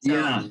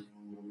 So,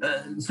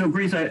 so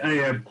Grace,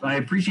 I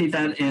appreciate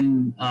that.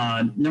 And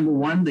number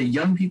one, the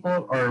young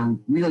people are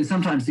really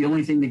sometimes the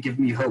only thing that give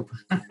me hope.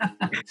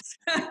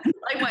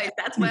 Likewise,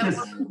 that's why I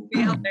want to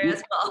be out there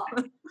as well.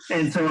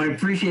 And so I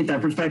appreciate that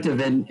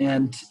perspective.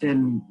 And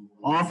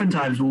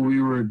oftentimes when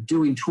we were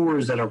doing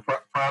tours at our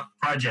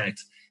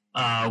project,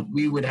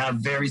 we would have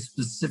very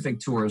specific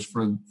tours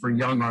for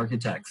young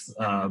architects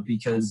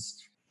because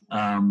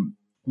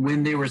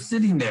when they were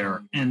sitting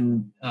there,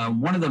 and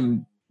one of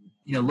them,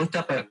 looked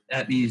up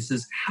at me and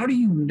says, "How do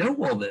you know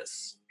all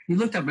this? He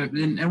looked up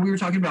and we were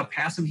talking about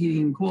passive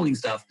heating and cooling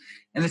stuff.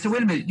 And I said,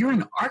 wait a minute, you're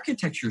in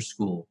architecture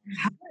school.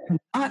 How do you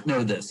not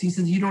know this? He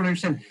says, you don't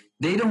understand.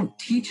 They don't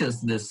teach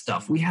us this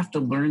stuff. We have to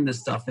learn this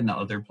stuff in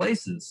other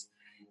places.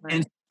 Right.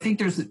 And I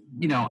think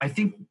I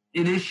think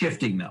it is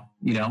shifting though,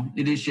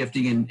 it is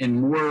shifting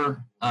and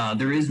more,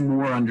 there is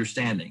more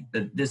understanding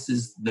that this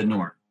is the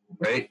norm,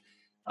 right?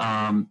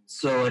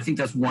 So I think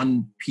that's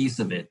one piece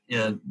of it.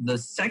 The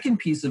second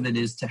piece of it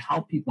is to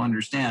help people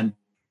understand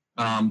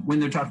when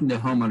they're talking to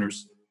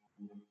homeowners,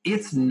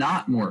 it's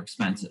not more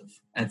expensive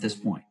at this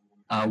point.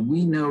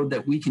 We know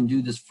that we can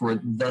do this for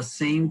the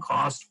same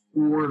cost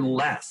or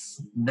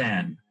less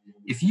than.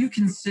 If you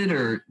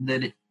consider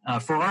that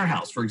for our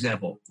house, for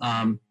example,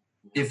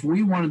 if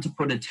we wanted to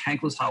put a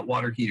tankless hot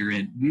water heater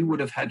in, we would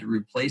have had to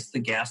replace the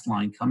gas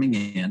line coming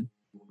in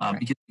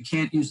because you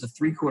can't use the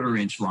 3/4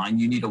 inch line.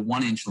 You need a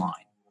 1 inch line.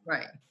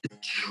 Right. To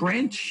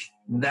trench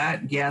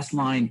that gas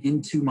line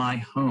into my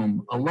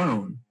home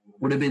alone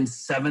would have been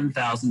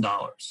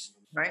 $7,000.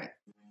 Right.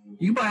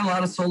 You buy a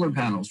lot of solar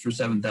panels for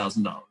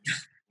 $7,000.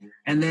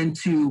 And then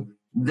to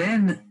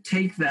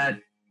take that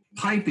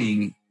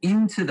piping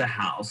into the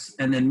house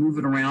and then move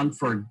it around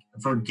for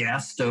a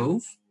gas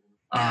stove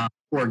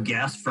or a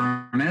gas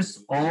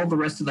furnace, all the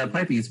rest of that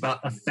piping, it's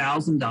about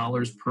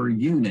 $1,000 per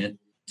unit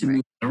to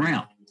move it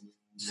around.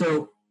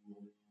 So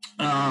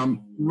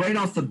right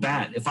off the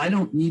bat, if I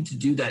don't need to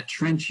do that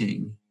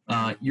trenching,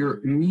 you're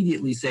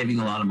immediately saving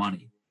a lot of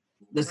money.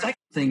 The second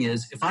thing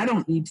is, if I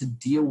don't need to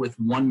deal with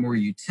one more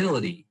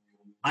utility,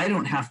 I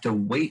don't have to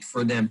wait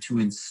for them to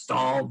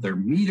install their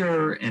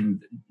meter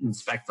and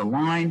inspect the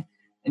line.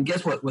 And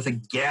guess what? With a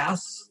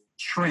gas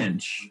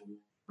trench,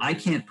 I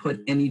can't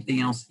put anything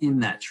else in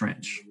that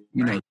trench,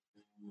 right?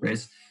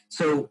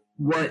 So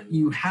what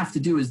you have to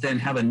do is then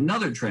have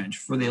another trench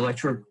for the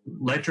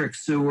electric,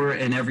 sewer,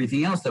 and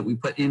everything else that we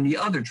put in the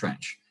other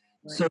trench.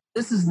 Right. So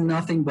this is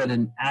nothing but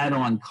an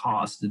add-on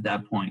cost at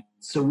that point.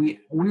 So we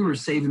were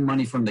saving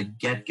money from the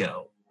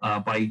get-go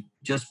by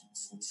just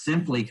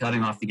simply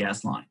cutting off the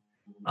gas line.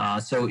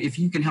 So if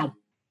you can help,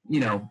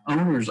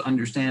 owners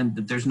understand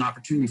that there's an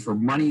opportunity for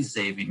money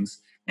savings,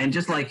 and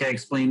just like I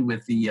explained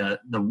with the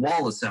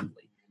wall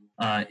assembly,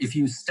 if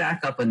you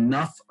stack up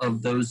enough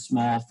of those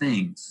small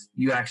things,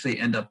 you actually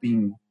end up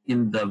being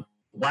in the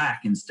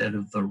black instead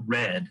of the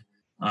red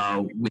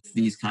with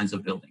these kinds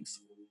of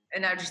buildings.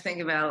 And I just think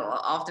about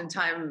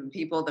oftentimes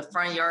people, the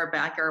front yard,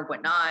 backyard,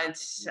 whatnot,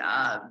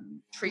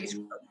 trees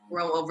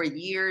grow over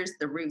years,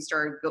 the roots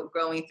start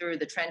growing through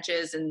the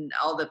trenches, and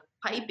all the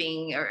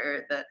piping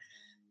or the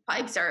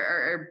pipes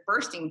are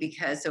bursting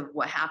because of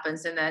what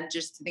happens. And then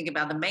just to think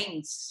about the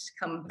mains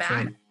come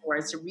back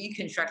towards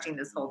reconstructing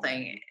this whole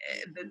thing.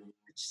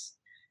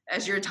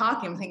 As you're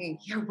talking, I'm thinking,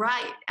 you're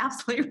right,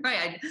 absolutely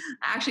right.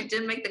 I actually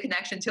didn't make the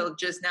connection till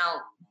just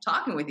now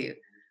talking with you.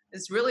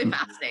 It's really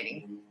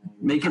fascinating.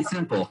 Make it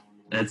simple.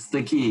 That's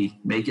the key.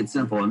 Make it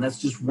simple. And that's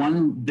just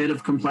one bit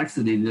of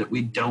complexity that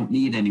we don't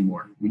need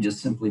anymore. We just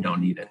simply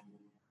don't need it.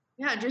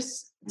 Yeah,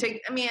 as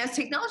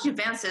technology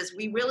advances,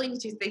 we really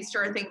need to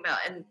start thinking about,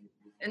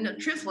 and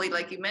truthfully,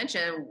 like you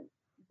mentioned,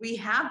 we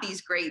have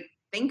these great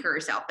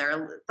thinkers out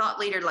there, thought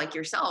leader like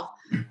yourself.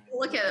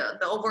 Look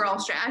at the overall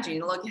strategy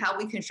and look at how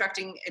we're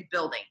constructing a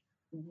building.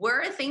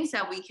 Where are things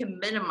that we can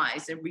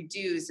minimize and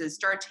reduce and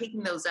start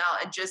taking those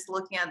out and just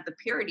looking at the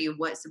purity of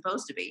what it's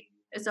supposed to be?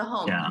 It's a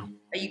home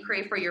that you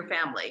create for your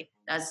family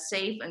that's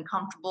safe and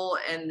comfortable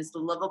and is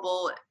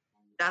livable.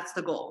 That's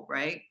the goal,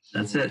 right?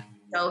 That's it.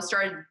 So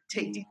start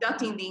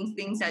deducting these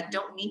things that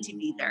don't need to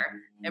be there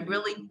and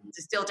really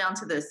distill down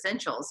to the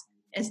essentials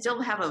and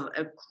still have a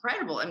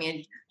incredible,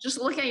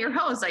 just look at your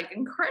home, it's like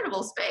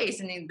incredible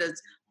space. And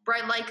this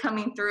bright light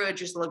coming through, it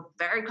just look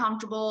very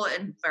comfortable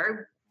and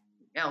very,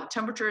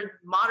 temperature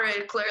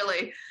moderate,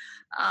 clearly.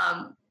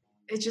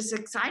 It's just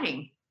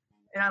exciting.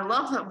 And I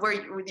love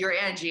with your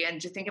energy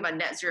and to think about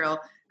net zero.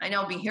 I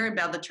know I've been hearing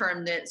about the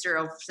term net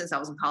zero since I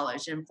was in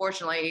college. And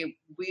unfortunately,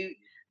 we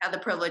had the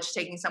privilege of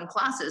taking some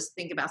classes to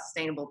think about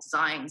sustainable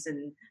designs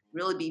and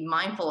really be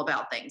mindful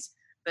about things.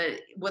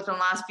 But within the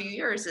last few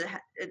years,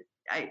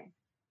 I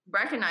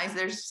recognize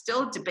there's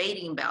still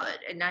debating about it.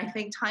 And I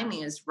think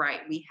timing is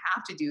right. We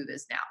have to do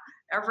this now.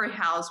 Every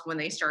house, when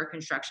they start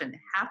construction,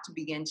 have to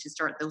begin to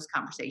start those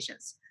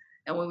conversations.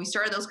 And when we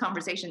start those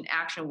conversations,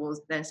 action will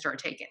then start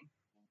taking.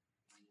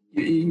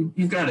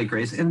 You've got it,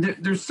 Grace. And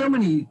there's so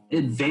many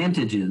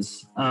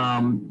advantages.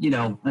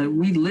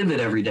 We live it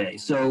every day.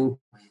 So,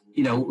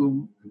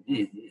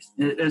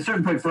 at a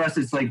certain point for us,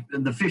 it's like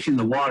the fish in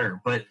the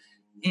water. But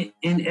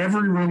in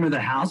every room of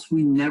the house,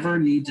 we never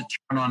need to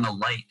turn on a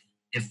light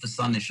if the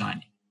sun is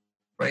shining,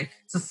 right?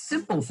 It's a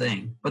simple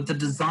thing, but the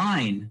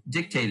design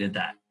dictated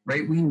that,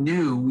 right? We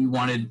knew we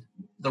wanted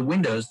the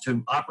windows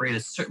to operate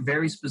a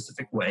very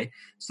specific way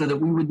so that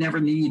we would never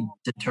need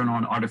to turn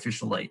on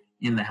artificial light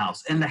in the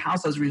house. And the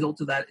house, as a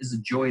result of that, is a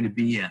joy to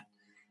be in.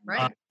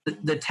 Right.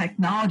 The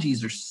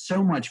technologies are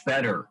so much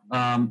better.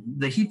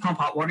 The heat pump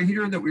hot water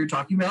heater that we were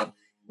talking about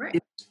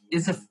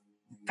is a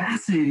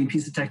fascinating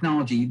piece of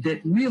technology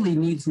that really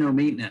needs no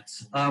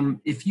maintenance.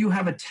 If you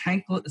have a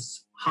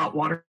tankless hot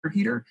water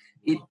heater,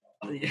 it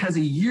has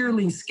a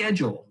yearly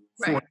schedule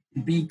for it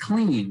to be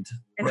cleaned.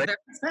 It's very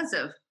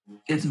expensive.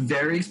 It's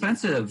very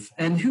expensive.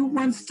 And who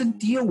wants to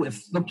deal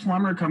with the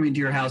plumber coming to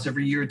your house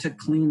every year to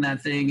clean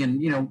that thing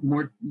and,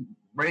 more,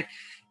 right?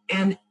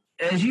 And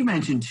as you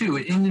mentioned too,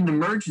 in an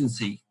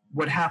emergency,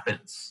 what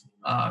happens?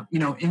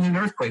 In an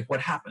earthquake,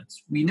 what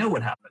happens? We know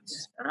what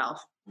happens. Cut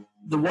off.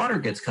 The water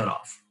gets cut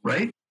off,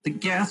 right? The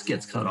gas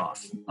gets cut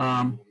off.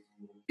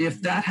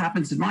 If that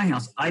happens in my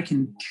house, I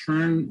can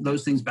turn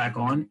those things back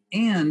on.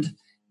 And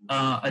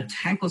a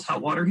tankless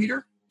hot water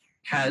heater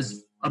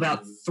has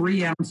about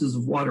 3 ounces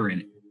of water in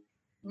it.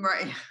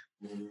 Right.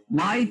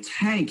 My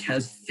tank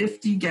has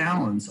 50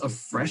 gallons of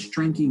fresh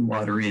drinking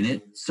water in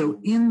it. So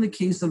in the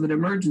case of an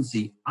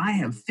emergency, I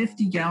have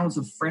 50 gallons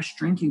of fresh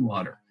drinking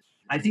water.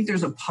 I think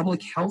there's a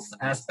public health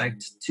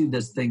aspect to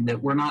this thing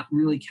that we're not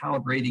really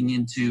calibrating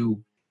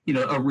into,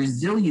 a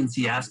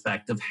resiliency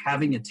aspect of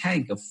having a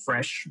tank of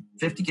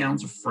 50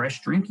 gallons of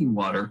fresh drinking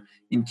water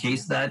in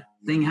case that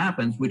thing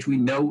happens, which we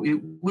know it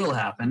will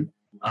happen.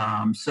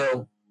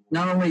 So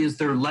not only is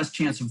there less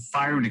chance of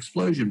fire and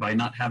explosion by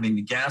not having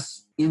the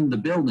gas in the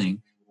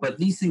building, but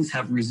these things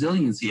have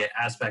resiliency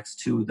aspects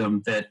to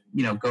them that,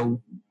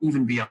 go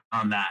even beyond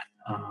that.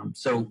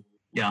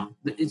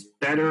 It's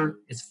better,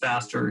 it's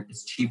faster,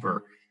 it's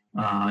cheaper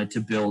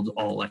to build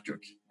all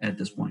electric at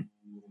this point.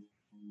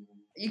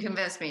 You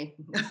convinced me.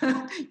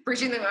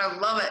 Appreciate it. I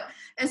love it.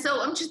 And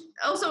so I'm just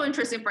also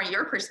interested from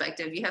your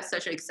perspective. You have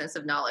such an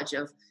extensive knowledge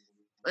of,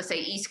 let's say,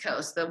 East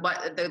Coast.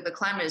 The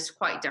climate is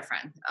quite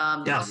different.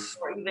 Yes.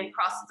 Or even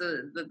across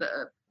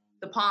the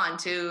pond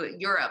to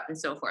Europe and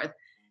so forth,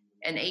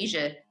 and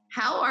Asia.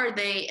 How are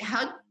they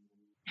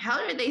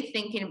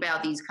thinking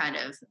about these kind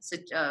of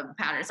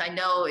patterns? I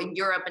know in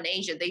Europe and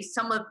Asia,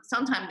 some of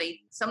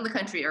the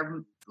country are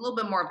a little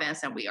bit more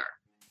advanced than we are.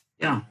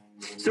 Yeah.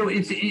 So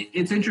it's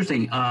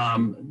interesting.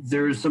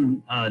 There's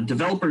some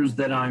developers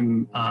that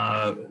I'm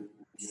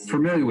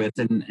familiar with,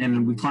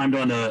 and we climbed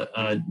on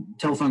a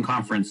telephone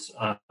conference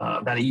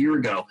about a year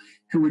ago,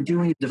 who were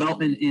doing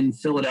development in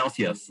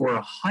Philadelphia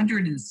for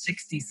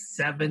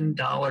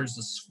 $167 a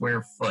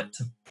square foot.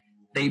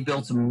 They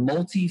built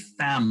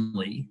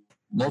multi-family,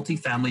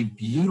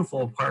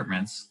 beautiful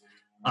apartments,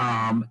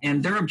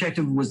 and their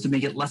objective was to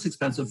make it less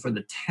expensive for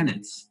the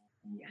tenants.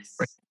 Yes.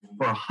 Right?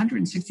 For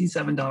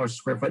 $167 a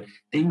square foot,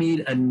 they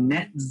made a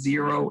net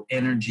zero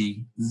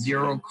energy,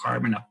 zero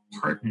carbon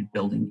apartment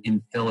building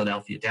in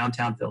Philadelphia,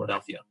 downtown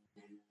Philadelphia.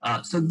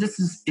 So this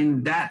is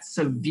in that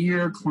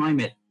severe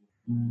climate.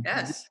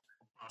 Yes.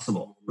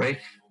 Possible, right?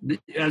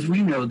 As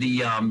we know,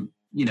 the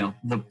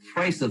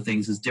price of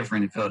things is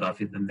different in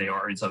Philadelphia than they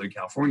are in Southern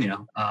California.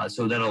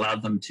 So that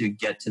allowed them to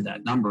get to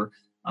that number.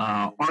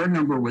 Our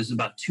number was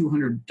about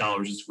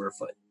 $200 a square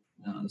foot.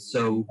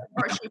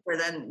 Far cheaper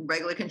than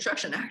regular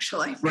construction,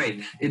 actually.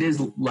 Right. It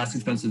is less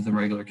expensive than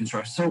regular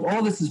construction. So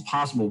all this is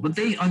possible, but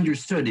they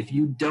understood if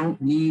you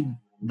don't need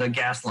the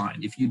gas line,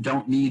 if you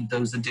don't need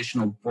those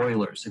additional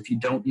boilers, if you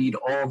don't need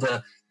all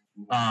the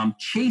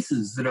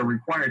chases that are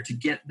required to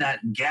get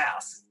that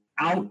gas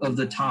out of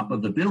the top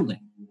of the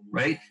building,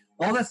 right?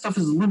 All that stuff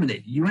is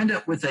eliminated. You end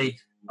up with a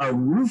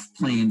roof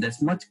plane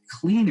that's much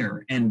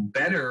cleaner and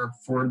better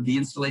for the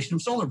installation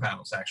of solar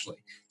panels, actually.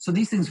 So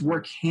these things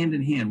work hand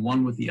in hand,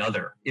 one with the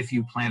other, if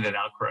you plan it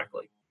out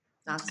correctly.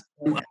 That's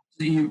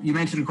you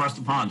mentioned across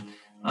the pond.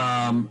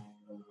 I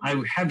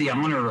had the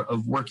honor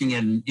of working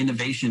at an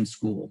innovation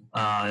school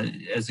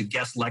as a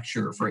guest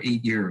lecturer for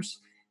 8 years.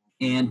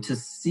 And to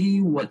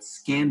see what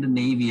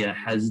Scandinavia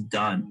has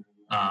done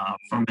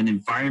from an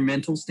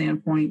environmental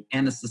standpoint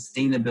and a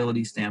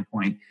sustainability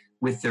standpoint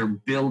with their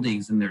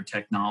buildings and their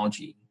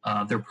technology.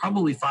 They're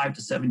probably 5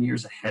 to 7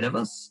 years ahead of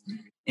us.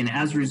 And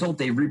as a result,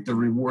 they reap the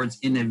rewards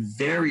in a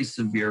very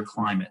severe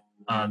climate.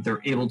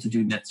 They're able to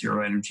do net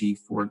zero energy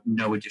for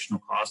no additional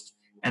cost.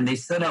 And they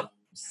set up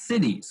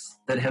cities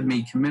that have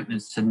made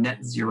commitments to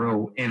net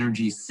zero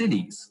energy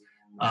cities.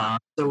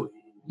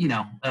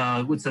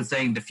 What's that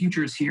saying? The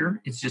future is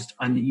here. It's just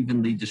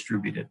unevenly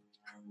distributed.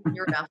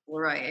 You're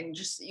absolutely right. And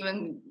just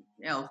even,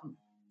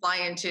 fly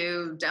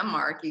into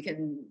Denmark, you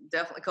can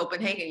definitely,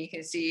 Copenhagen, you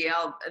can see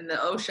out in the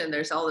ocean,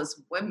 there's all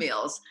this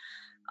windmills.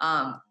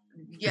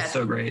 Yes. It's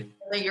so great.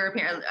 The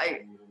European,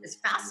 it's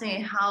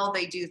fascinating how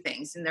they do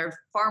things, and they're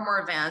far more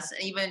advanced.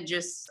 And even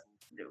just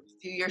a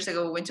few years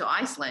ago, we went to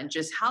Iceland,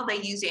 just how they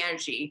use the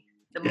energy,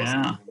 the most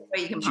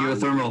way you can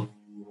geothermal.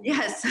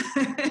 Yes.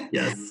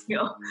 Yes.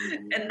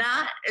 And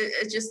that,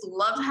 I just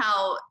love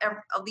how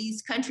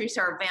these countries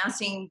are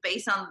advancing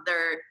based on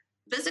their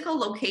physical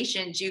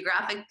location,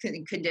 geographic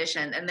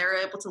condition, and they're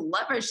able to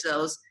leverage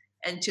those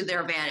and to their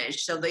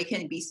advantage so they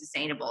can be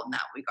sustainable in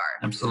that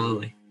regard.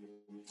 Absolutely.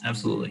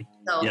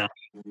 So yeah.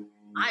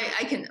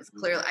 I can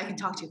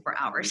talk to you for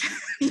hours.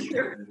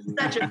 You're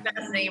such a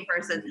fascinating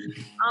person.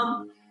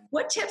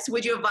 What tips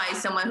would you advise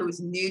someone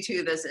who's new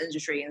to this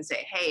industry and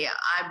say, hey,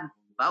 I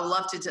would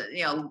love to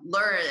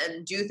learn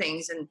and do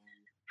things, and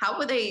how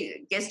would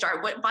they get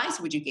started? What advice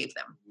would you give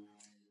them?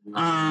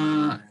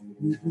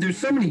 There's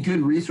so many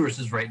good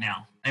resources right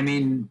now. I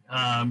mean,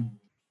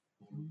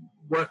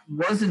 what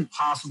wasn't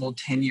possible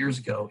 10 years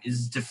ago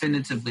is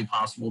definitively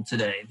possible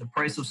today. The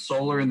price of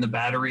solar and the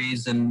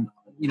batteries and,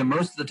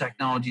 most of the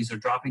technologies are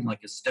dropping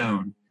like a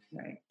stone.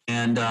 Right.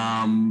 And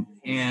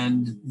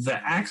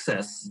the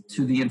access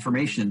to the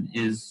information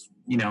is,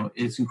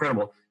 it's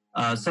incredible.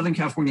 Southern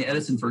California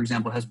Edison, for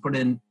example, has put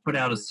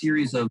out a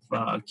series of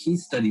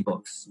case study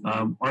books.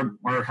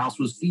 Our house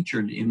was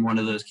featured in one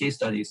of those case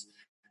studies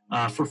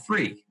for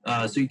free.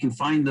 So you can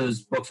find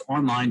those books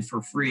online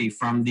for free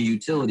from the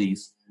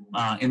utilities.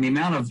 And the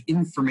amount of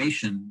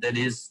information that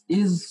is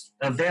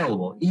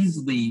available,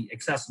 easily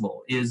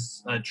accessible,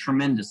 is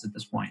tremendous at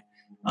this point.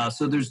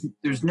 So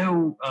there's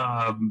no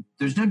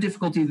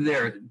difficulty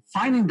there.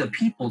 Finding the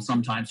people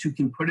sometimes who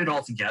can put it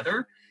all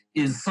together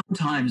is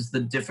sometimes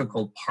the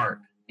difficult part.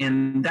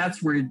 And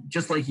that's where,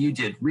 just like you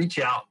did, reach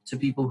out to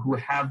people who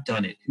have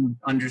done it, who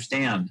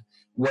understand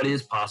what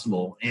is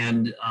possible.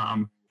 And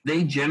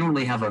they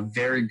generally have a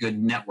very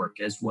good network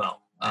as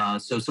well.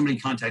 So somebody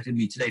contacted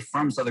me today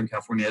from Southern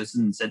California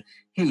Edison and said,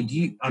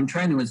 hey, I'm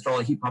trying to install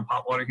a heat pump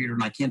hot water heater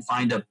and I can't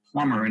find a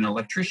plumber and an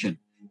electrician.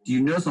 Do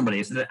you know somebody?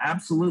 I said,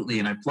 absolutely.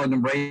 And I plugged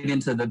them right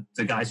into the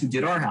guys who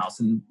did our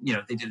house. And,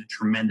 they did a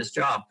tremendous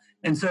job.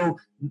 And so,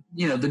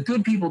 the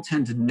good people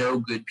tend to know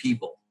good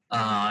people.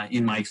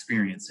 In my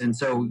experience. And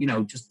so,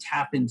 just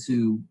tap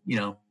into,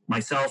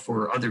 myself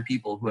or other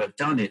people who have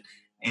done it,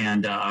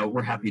 and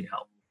we're happy to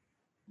help.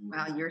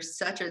 Wow, you're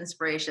such an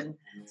inspiration.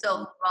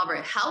 So,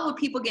 Robert, how would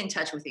people get in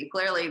touch with you?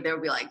 Clearly,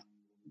 they'll be like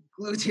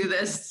glued to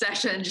this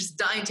session, just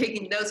dying,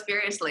 taking notes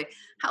furiously.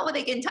 How would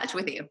they get in touch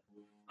with you?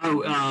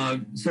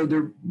 So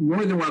they're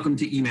more than welcome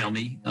to email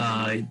me.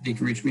 They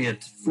can reach me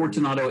at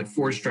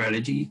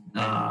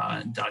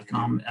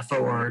fortunato@forstrategy.com,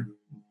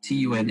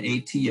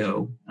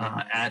 FORTUNATO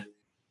at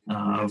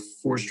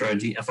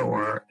forstrategy,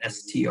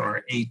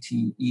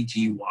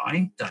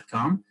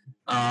 FORSTRATEGY.com.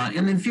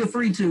 And then feel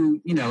free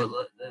to,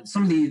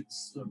 some of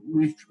these,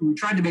 we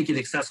tried to make it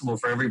accessible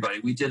for everybody.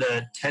 We did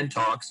a TED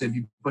Talk. So if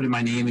you put in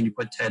my name and you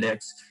put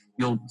TEDx,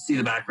 you'll see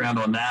the background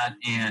on that.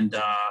 And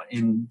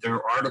in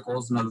their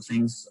articles and other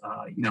things,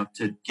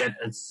 to get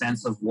a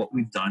sense of what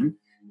we've done.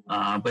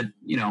 But,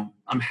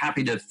 I'm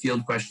happy to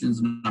field questions.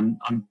 And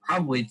I'm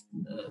probably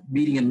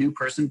meeting a new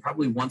person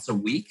probably once a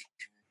week.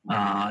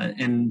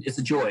 And it's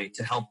a joy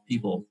to help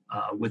people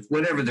with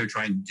whatever they're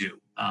trying to do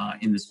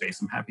in this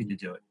space. I'm happy to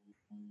do it.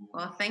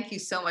 Well, thank you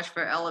so much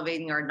for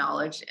elevating our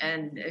knowledge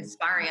and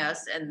inspiring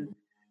us. And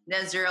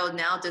net zero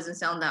now doesn't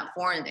sound that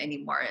foreign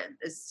anymore.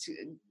 It's,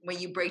 when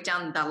you break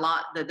down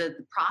the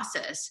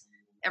process,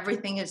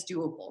 everything is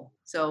doable.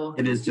 So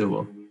it is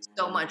doable.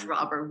 So much,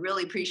 Robert.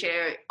 Really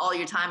appreciate all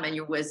your time and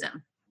your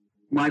wisdom.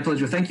 My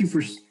pleasure. Thank you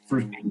for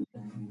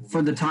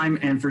the time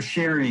and for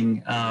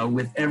sharing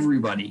with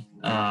everybody.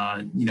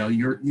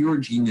 Your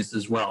genius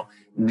as well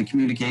in the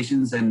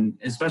communications, and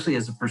especially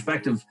as a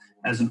perspective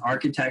as an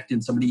architect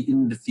and somebody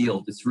in the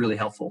field. It's really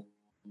helpful.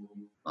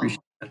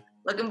 Appreciate it.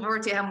 Looking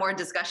forward to have more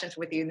discussions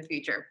with you in the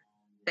future.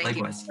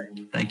 Likewise.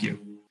 Thank you.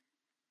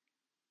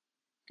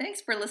 Thanks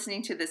for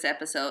listening to this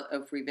episode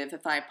of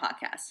Revivify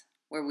Podcast,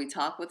 where we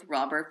talk with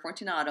Robert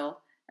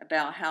Fortunato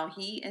about how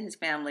he and his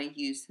family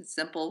use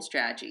simple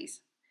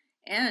strategies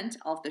and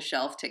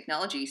off-the-shelf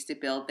technologies to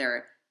build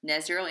their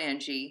net zero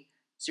energy,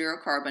 zero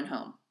carbon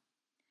home.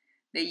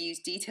 They use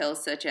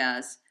details such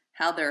as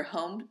how their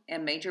home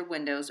and major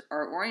windows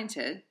are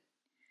oriented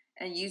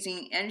and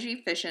using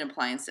energy-efficient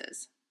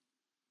appliances.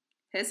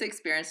 His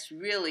experience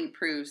really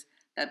proves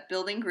that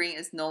building green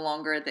is no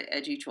longer the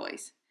edgy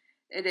choice.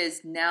 It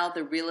is now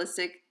the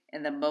realistic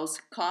and the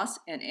most cost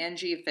and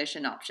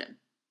energy-efficient option.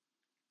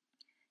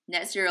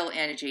 Net zero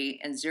energy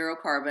and zero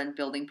carbon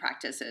building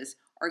practices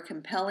are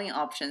compelling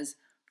options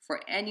for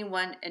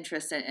anyone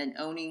interested in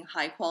owning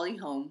high-quality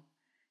home,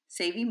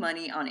 saving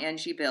money on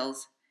energy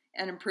bills,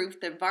 and improve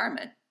the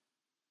environment.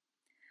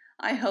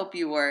 I hope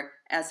you were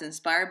as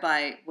inspired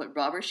by what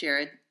Robert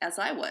shared as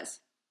I was.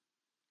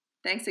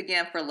 Thanks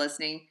again for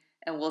listening,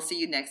 and we'll see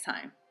you next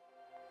time.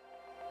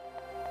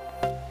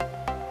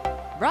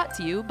 Brought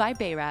to you by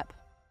BayWrap.